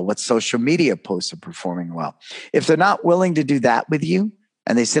performing well, what social media posts are performing well. If they're not willing to do that with you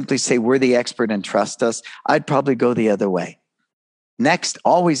and they simply say, we're the expert and trust us, I'd probably go the other way. Next,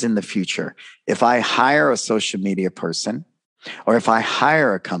 always in the future, if I hire a social media person or if I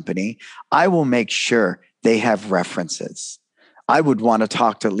hire a company, I will make sure they have references. I would want to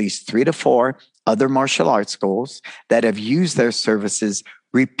talk to at least 3 to 4 other martial arts schools that have used their services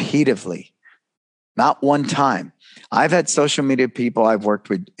repeatedly, not one time. I've had social media people I've worked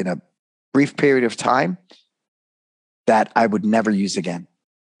with in a brief period of time that I would never use again.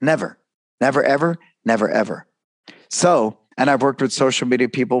 Never, ever. So, and I've worked with social media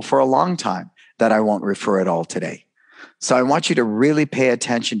people for a long time that I won't refer at all today. So I want you to really pay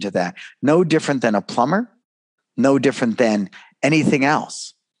attention to that. No different than a plumber, no different than anything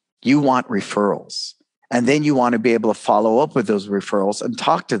else. You want referrals. And then you want to be able to follow up with those referrals and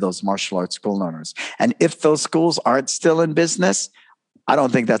talk to those martial arts school owners. And if those schools aren't still in business, I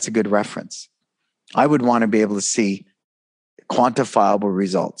don't think that's a good reference. I would want to be able to see quantifiable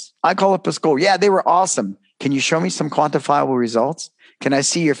results. I call up a school. Yeah, they were awesome. Can you show me some quantifiable results? Can I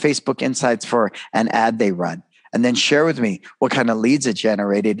see your Facebook insights for an ad they run? And then share with me what kind of leads it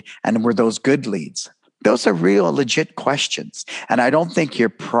generated, and were those good leads? Those are real legit questions. And I don't think you're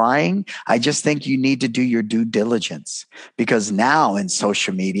prying. I just think you need to do your due diligence, because now in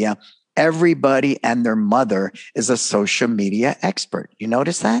social media, everybody and their mother is a social media expert. You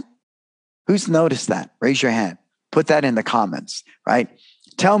notice that? Who's noticed that? Raise your hand. Put that in the comments, right?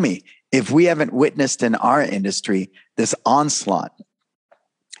 Tell me if we haven't witnessed in our industry this onslaught,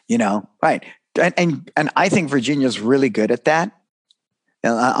 right? And I think Virginia's really good at that.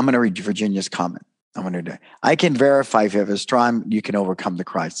 And I'm going to read Virginia's comment. I'm going to do it. I can verify if you have a strong, you can overcome the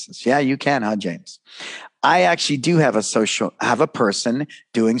crisis. Yeah, you can, huh, James? I actually do have a person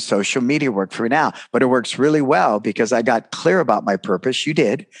doing social media work for me now, but it works really well because I got clear about my purpose. You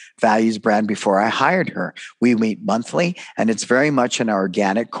did, values, brand, before I hired her. We meet monthly, and it's very much an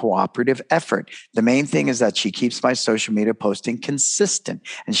organic, cooperative effort. The main thing is that she keeps my social media posting consistent,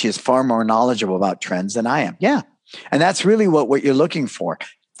 and she is far more knowledgeable about trends than I am. Yeah. And that's really what you're looking for.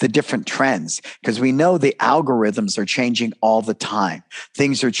 The different trends, because we know the algorithms are changing all the time.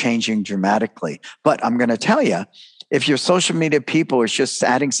 Things are changing dramatically. But I'm going to tell you, if your social media people are just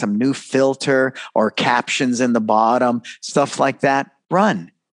adding some new filter or captions in the bottom, stuff like that,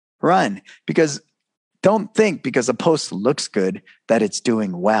 run. Because don't think because a post looks good that it's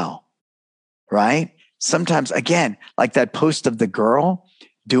doing well, right? Sometimes, again, like that post of the girl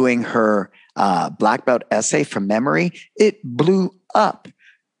doing her black belt essay from memory, it blew up.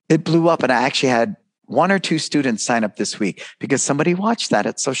 It blew up, and I actually had 1 or 2 students sign up this week because somebody watched that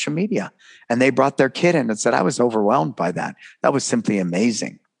at social media, and they brought their kid in and said, I was overwhelmed by that. That was simply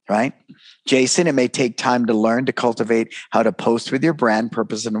amazing, right? Jason, it may take time to learn to cultivate how to post with your brand,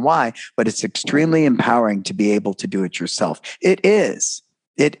 purpose, and why, but it's extremely empowering to be able to do it yourself. It is.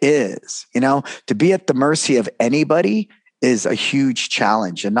 To be at the mercy of anybody is a huge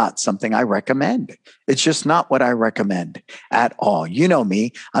challenge and not something I recommend. It's just not what I recommend at all. You know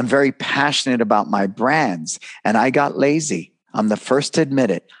me, I'm very passionate about my brands, and I got lazy. I'm the first to admit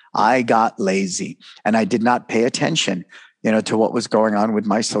it. I got lazy, and I did not pay attention, to what was going on with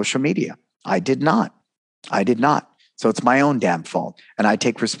my social media. I did not. So it's my own damn fault, and I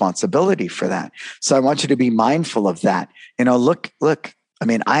take responsibility for that. So I want you to be mindful of that. Look, I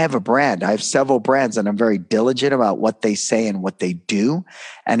mean, I have a brand. I have several brands, and I'm very diligent about what they say and what they do.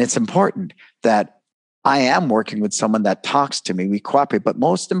 And it's important that I am working with someone that talks to me. We cooperate. But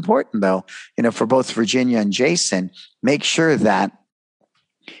most important, though, for both Virginia and Jason, make sure that,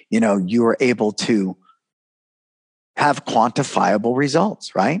 you are able to have quantifiable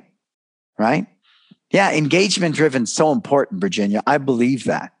results, right? Right? Yeah, engagement driven, so important, Virginia. I believe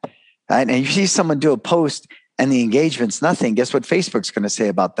that. Right? And you see someone do a post and the engagement's nothing, guess what Facebook's going to say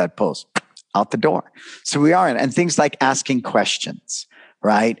about that post? Out the door. So we are, and things like asking questions,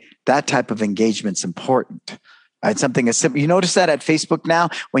 right? That type of engagement's important, right? Something as simple. You notice that at Facebook now,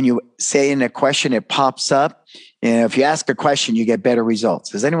 when you say in a question, it pops up. If you ask a question, you get better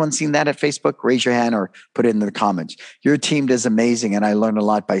results. Has anyone seen that at Facebook? Raise your hand or put it in the comments. Your team does amazing, and I learned a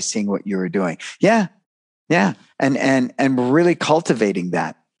lot by seeing what you were doing. Yeah. And we're really cultivating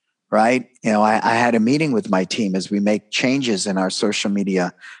that. Right. I had a meeting with my team as we make changes in our social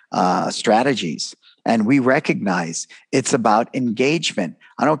media strategies. And we recognize it's about engagement.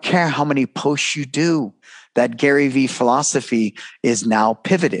 I don't care how many posts you do. That Gary Vee philosophy is now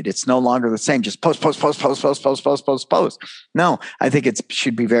pivoted. It's no longer the same. Just post. No, I think it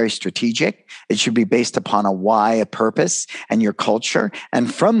should be very strategic. It should be based upon a why, a purpose, and your culture.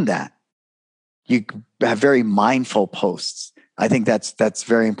 And from that, you have very mindful posts. I think that's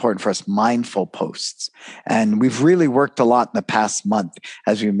very important for us, mindful posts. And we've really worked a lot in the past month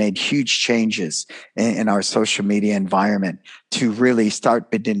as we made huge changes in our social media environment to really start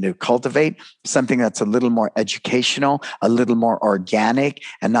beginning to cultivate something that's a little more educational, a little more organic,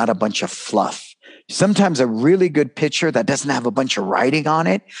 and not a bunch of fluff. Sometimes a really good picture that doesn't have a bunch of writing on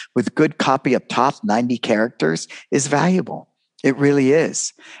it with good copy up top, 90 characters, is valuable. It really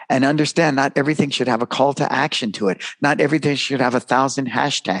is. And understand, not everything should have a call to action to it. Not everything should have 1,000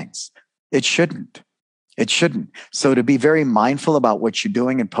 hashtags. It shouldn't. So to be very mindful about what you're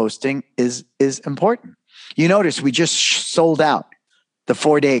doing and posting is important. You notice we just sold out the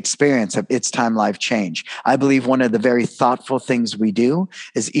 4-day experience of It's Time Life Change. I believe one of the very thoughtful things we do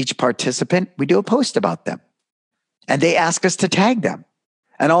is each participant, we do a post about them and they ask us to tag them.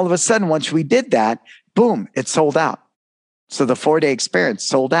 And all of a sudden, once we did that, boom, it sold out. So the 4-day experience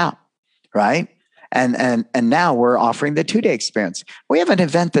sold out, right? And now we're offering the 2-day experience. We have an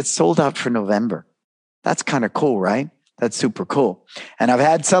event that's sold out for November. That's kind of cool, right? That's super cool. And I've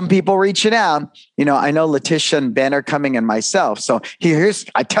had some people reaching out. You know, I know Letitia and Ben are coming and myself. So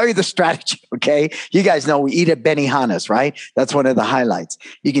I tell you the strategy, okay? You guys know we eat at Benihana's, right? That's one of the highlights.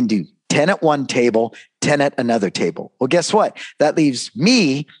 You can do 10 at one table, 10 at another table. Well, guess what? That leaves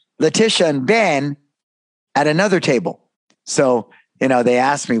me, Letitia, and Ben at another table. So, you know, they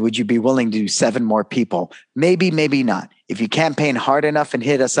asked me, would you be willing to do 7 more people? Maybe, maybe not. If you campaign hard enough and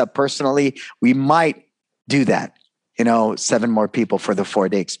hit us up personally, we might do that. 7 more people for the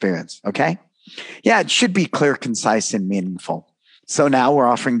 4-day experience. Okay. Yeah. It should be clear, concise, and meaningful. So now we're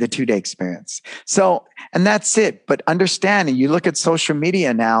offering the 2-day experience. So, and that's it. But understanding, you look at social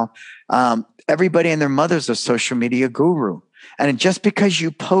media now, everybody and their mother's a social media guru. And just because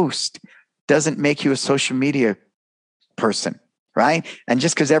you post doesn't make you a social media person, right? And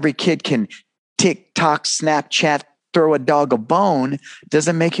just because every kid can TikTok, Snapchat, throw a dog a bone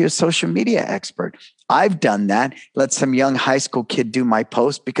doesn't make you a social media expert. I've done that. Let some young high school kid do my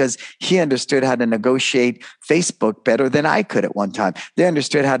post because he understood how to negotiate Facebook better than I could at one time. They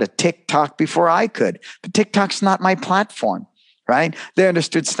understood how to TikTok before I could, but TikTok's not my platform, right? They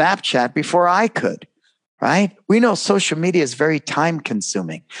understood Snapchat before I could, right? We know social media is very time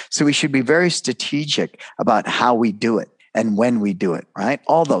consuming. So we should be very strategic about how we do it and when we do it, right?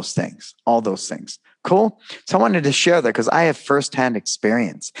 All those things. Cool. So I wanted to share that because I have firsthand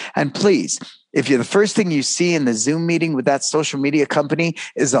experience. And please, if you're the first thing you see in the Zoom meeting with that social media company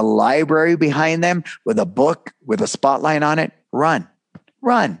is a library behind them with a book with a spotlight on it, run.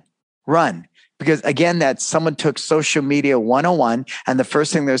 Because again, that someone took social media 101 and the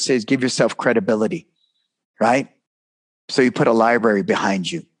first thing they'll say is give yourself credibility, right? So you put a library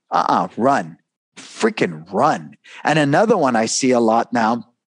behind you. Run. Freaking run. And another one I see a lot now,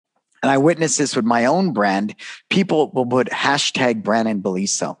 and I witnessed this with my own brand, people will put hashtag Brandon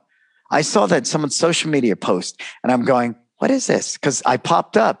Beliso. I saw that someone's social media post and I'm going, what is this? Because I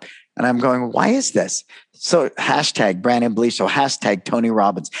popped up and I'm going, why is this? So hashtag Brandon Beliso, hashtag Tony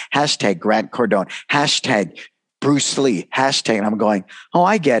Robbins, hashtag Grant Cardone, hashtag Bruce Lee, hashtag. And I'm going, oh,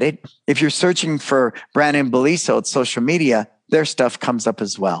 I get it. If you're searching for Brandon Beliso at social media, their stuff comes up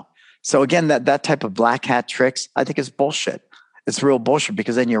as well. So again, that type of black hat tricks, I think is bullshit. It's real bullshit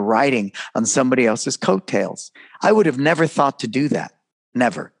because then you're riding on somebody else's coattails. I would have never thought to do that.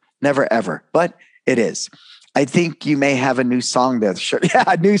 Never, ever. But it is. I think you may have a new song there. Sure. Yeah,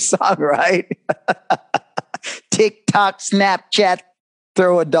 a new song, right? TikTok, Snapchat,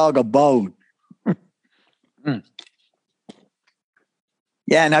 throw a dog a bone.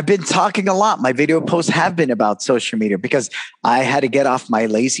 Yeah, and I've been talking a lot. My video posts have been about social media because I had to get off my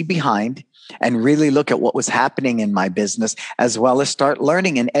lazy behind and really look at what was happening in my business, as well as start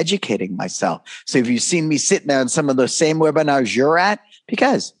learning and educating myself. So if you've seen me sitting there on some of those same webinars you're at,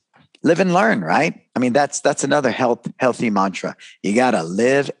 because live and learn, right? I mean, that's another healthy mantra. You got to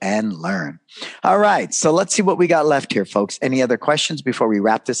live and learn. All right. So let's see what we got left here, folks. Any other questions before we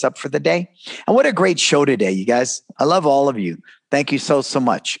wrap this up for the day? And what a great show today, you guys. I love all of you. Thank you so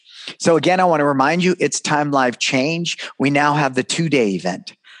much. So again, I want to remind you, It's Time Life Change. We now have the 2-day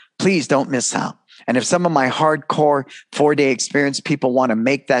event. Please don't miss out. And if some of my hardcore 4-day experience people want to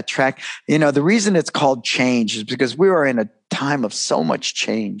make that trek, the reason it's called change is because we are in a time of so much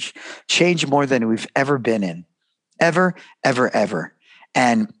change more than we've ever been in, ever.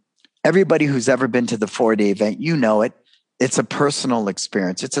 And everybody who's ever been to the 4-day event, you know it. It's a personal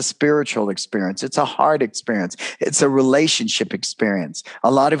experience. It's a spiritual experience. It's a heart experience. It's a relationship experience.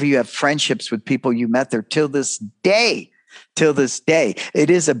 A lot of you have friendships with people you met there till this day. It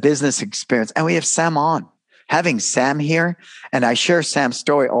is a business experience. And we have Sam on. Having Sam here, and I share Sam's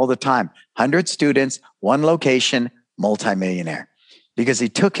story all the time. 100 students, 1 location, multimillionaire. Because he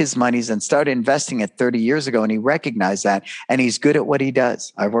took his monies and started investing it 30 years ago, and he recognized that, and he's good at what he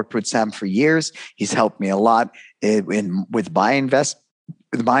does. I've worked with Sam for years. He's helped me a lot with my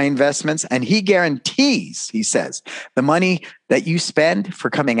investments, and he guarantees, he says, the money that you spend for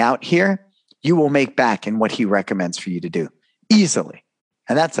coming out here, you will make back in what he recommends for you to do easily.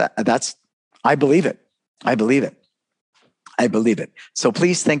 And that's I believe it. So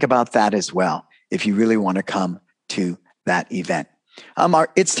please think about that as well if you really want to come to that event. Our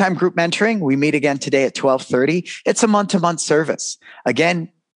It's Time group mentoring, we meet again today at 12:30. It's a month-to-month service.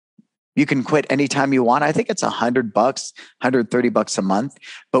 Again, You can quit anytime you want. I think it's $100, $130 a month.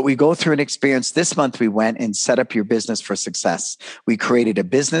 But we go through an experience. This month we went and set up your business for success. We created a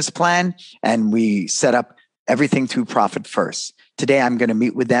business plan and we set up everything through Profit First. Today, I'm going to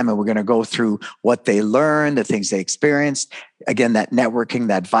meet with them and we're going to go through what they learned, the things they experienced. Again, that networking,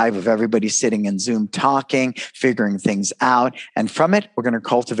 that vibe of everybody sitting in Zoom talking, figuring things out. And from it, we're going to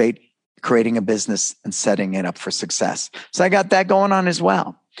cultivate creating a business and setting it up for success. So I got that going on as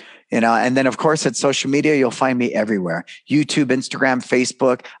well. And then of course at social media, you'll find me everywhere. YouTube, Instagram,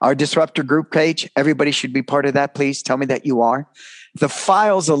 Facebook, our Disruptor group page. Everybody should be part of that. Please tell me that you are. The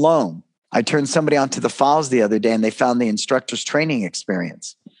files alone. I turned somebody onto the files the other day and they found the instructor's training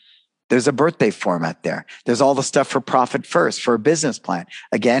experience. There's a birthday format there. There's all the stuff for Profit First, for a business plan.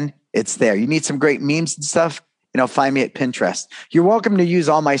 Again, it's there. You need some great memes and stuff, find me at Pinterest. You're welcome to use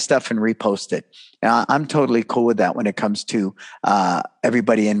all my stuff and repost it. I'm totally cool with that when it comes to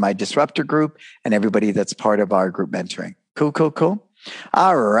everybody in my Disruptor group and everybody that's part of our group mentoring. Cool.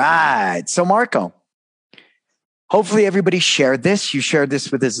 All right. So Marco, hopefully everybody shared this. You shared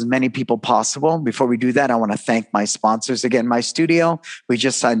this with as many people possible. Before we do that, I want to thank my sponsors again. My studio, we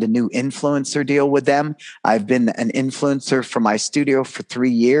just signed a new influencer deal with them. I've been an influencer for my studio for 3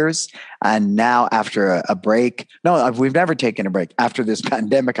 years. And now after a break, we've never taken a break. After this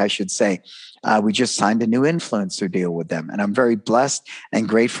pandemic, I should say, we just signed a new influencer deal with them. And I'm very blessed and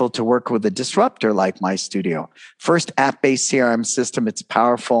grateful to work with a disruptor like my studio. First app-based CRM system. It's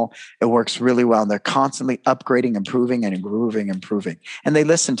powerful. It works really well. And they're constantly upgrading, improving. And they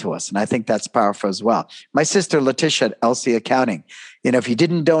listen to us. And I think that's powerful as well. My sister, Letitia at LC Accounting. If you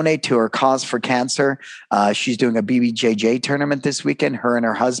didn't donate to her cause for cancer, she's doing a BBJJ tournament this weekend, her and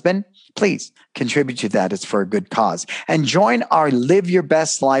her husband. Please contribute to that. It's for a good cause. And join our Live Your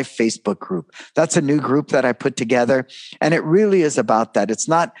Best Life Facebook group. That's a new group that I put together. And it really is about that. It's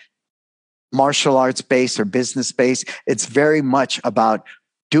not martial arts based or business based. It's very much about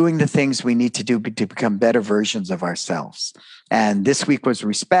doing the things we need to do to become better versions of ourselves. And this week was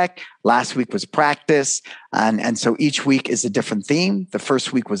respect. Last week was practice. And so each week is a different theme. The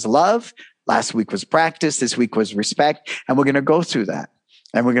first week was love. Last week was practice. This week was respect. And we're going to go through that.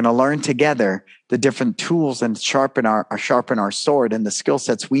 And we're going to learn together the different tools and sharpen our sword and the skill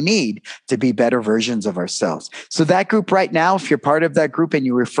sets we need to be better versions of ourselves. So that group right now, if you're part of that group and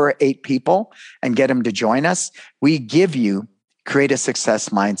you refer 8 people and get them to join us, we give you Create a Success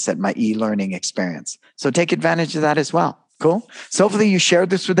Mindset, my e-learning experience. So take advantage of that as well. Cool. So hopefully you shared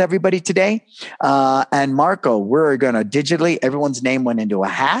this with everybody today. And Marco, we're going to digitally, everyone's name went into a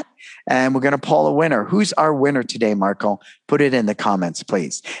hat and we're going to pull a winner. Who's our winner today, Marco? Put it in the comments,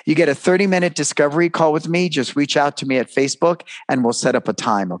 please. You get a 30-minute discovery call with me. Just reach out to me at Facebook and we'll set up a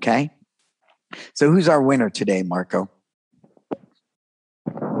time. Okay. So who's our winner today, Marco?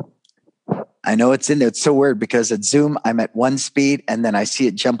 I know it's in there. It's so weird because at Zoom, I'm at one speed and then I see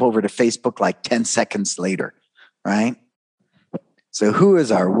it jump over to Facebook like 10 seconds later, right? So who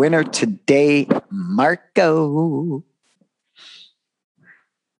is our winner today, Marco?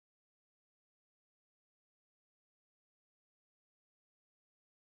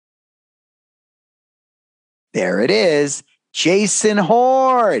 There it is, Jason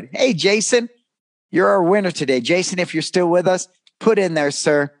Horde. Hey, Jason, you're our winner today. Jason, if you're still with us, put in there,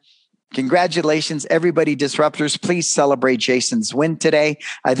 sir. Congratulations, everybody, disruptors. Please celebrate Jason's win today.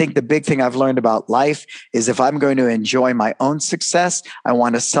 I think the big thing I've learned about life is if I'm going to enjoy my own success, I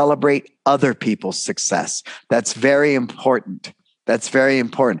want to celebrate other people's success. That's very important. That's very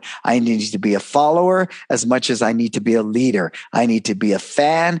important. I need to be a follower as much as I need to be a leader. I need to be a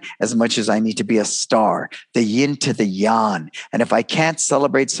fan as much as I need to be a star, the yin to the yang. And if I can't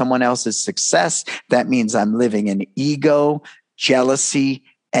celebrate someone else's success, that means I'm living in ego, jealousy,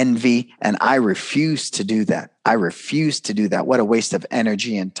 envy, and I refuse to do that. I refuse to do that. What a waste of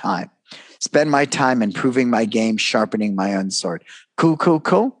energy and time. Spend my time improving my game, sharpening my own sword.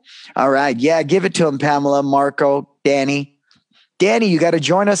 Cool. All right. Yeah, give it to him, Pamela, Marco, Danny. Danny, you got to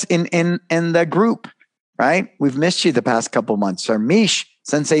join us in the group, right? We've missed you the past couple months. Sir Mish,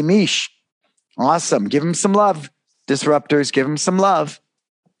 Sensei Mish. Awesome. Give him some love. Disruptors, give him some love.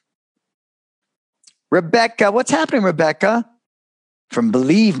 Rebecca, what's happening, Rebecca? From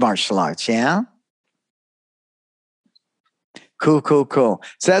Believe Martial Arts, yeah? Cool.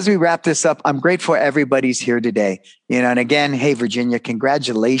 So as we wrap this up, I'm grateful everybody's here today. And again, hey, Virginia,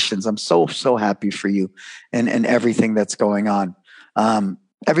 congratulations. I'm so happy for you and everything that's going on.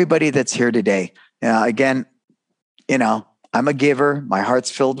 Everybody that's here today, again, I'm a giver. My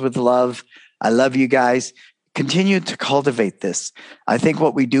heart's filled with love. I love you guys. Continue to cultivate this. I think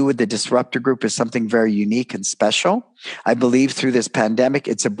what we do with the Disruptor Group is something very unique and special. I believe through this pandemic,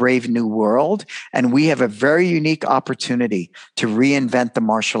 it's a brave new world, and we have a very unique opportunity to reinvent the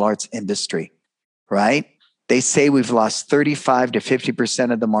martial arts industry, right? They say we've lost 35 to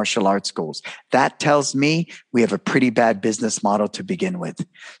 50% of the martial arts schools. That tells me we have a pretty bad business model to begin with.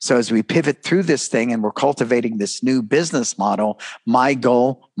 So as we pivot through this thing and we're cultivating this new business model, my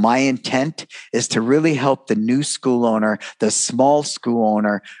goal, my intent is to really help the new school owner, the small school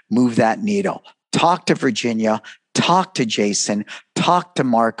owner, move that needle. Talk to Virginia, talk to Jason, talk to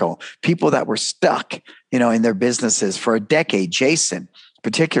Marco, people that were stuck, in their businesses for a decade. Jason,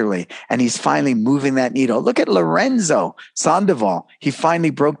 particularly, and he's finally moving that needle. Look at Lorenzo Sandoval. He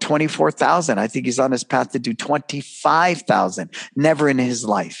finally broke 24,000. I think he's on his path to do 25,000. Never in his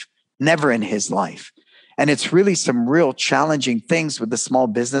life. And it's really some real challenging things with the small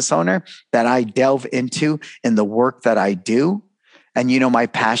business owner that I delve into in the work that I do. And my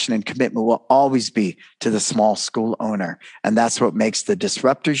passion and commitment will always be to the small school owner. And that's what makes the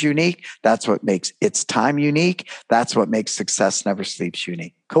Disruptors unique. That's what makes It's Time unique. That's what makes Success Never Sleeps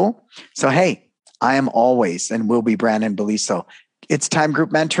unique. Cool? So, hey, I am always and will be Brandon Beliso. It's Time Group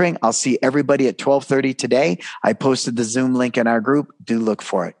Mentoring. I'll see everybody at 12:30 today. I posted the Zoom link in our group. Do look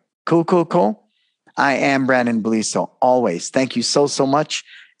for it. Cool. I am Brandon Beliso. Always. Thank you so much.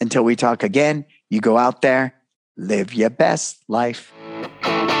 Until we talk again, you go out there, live your best life.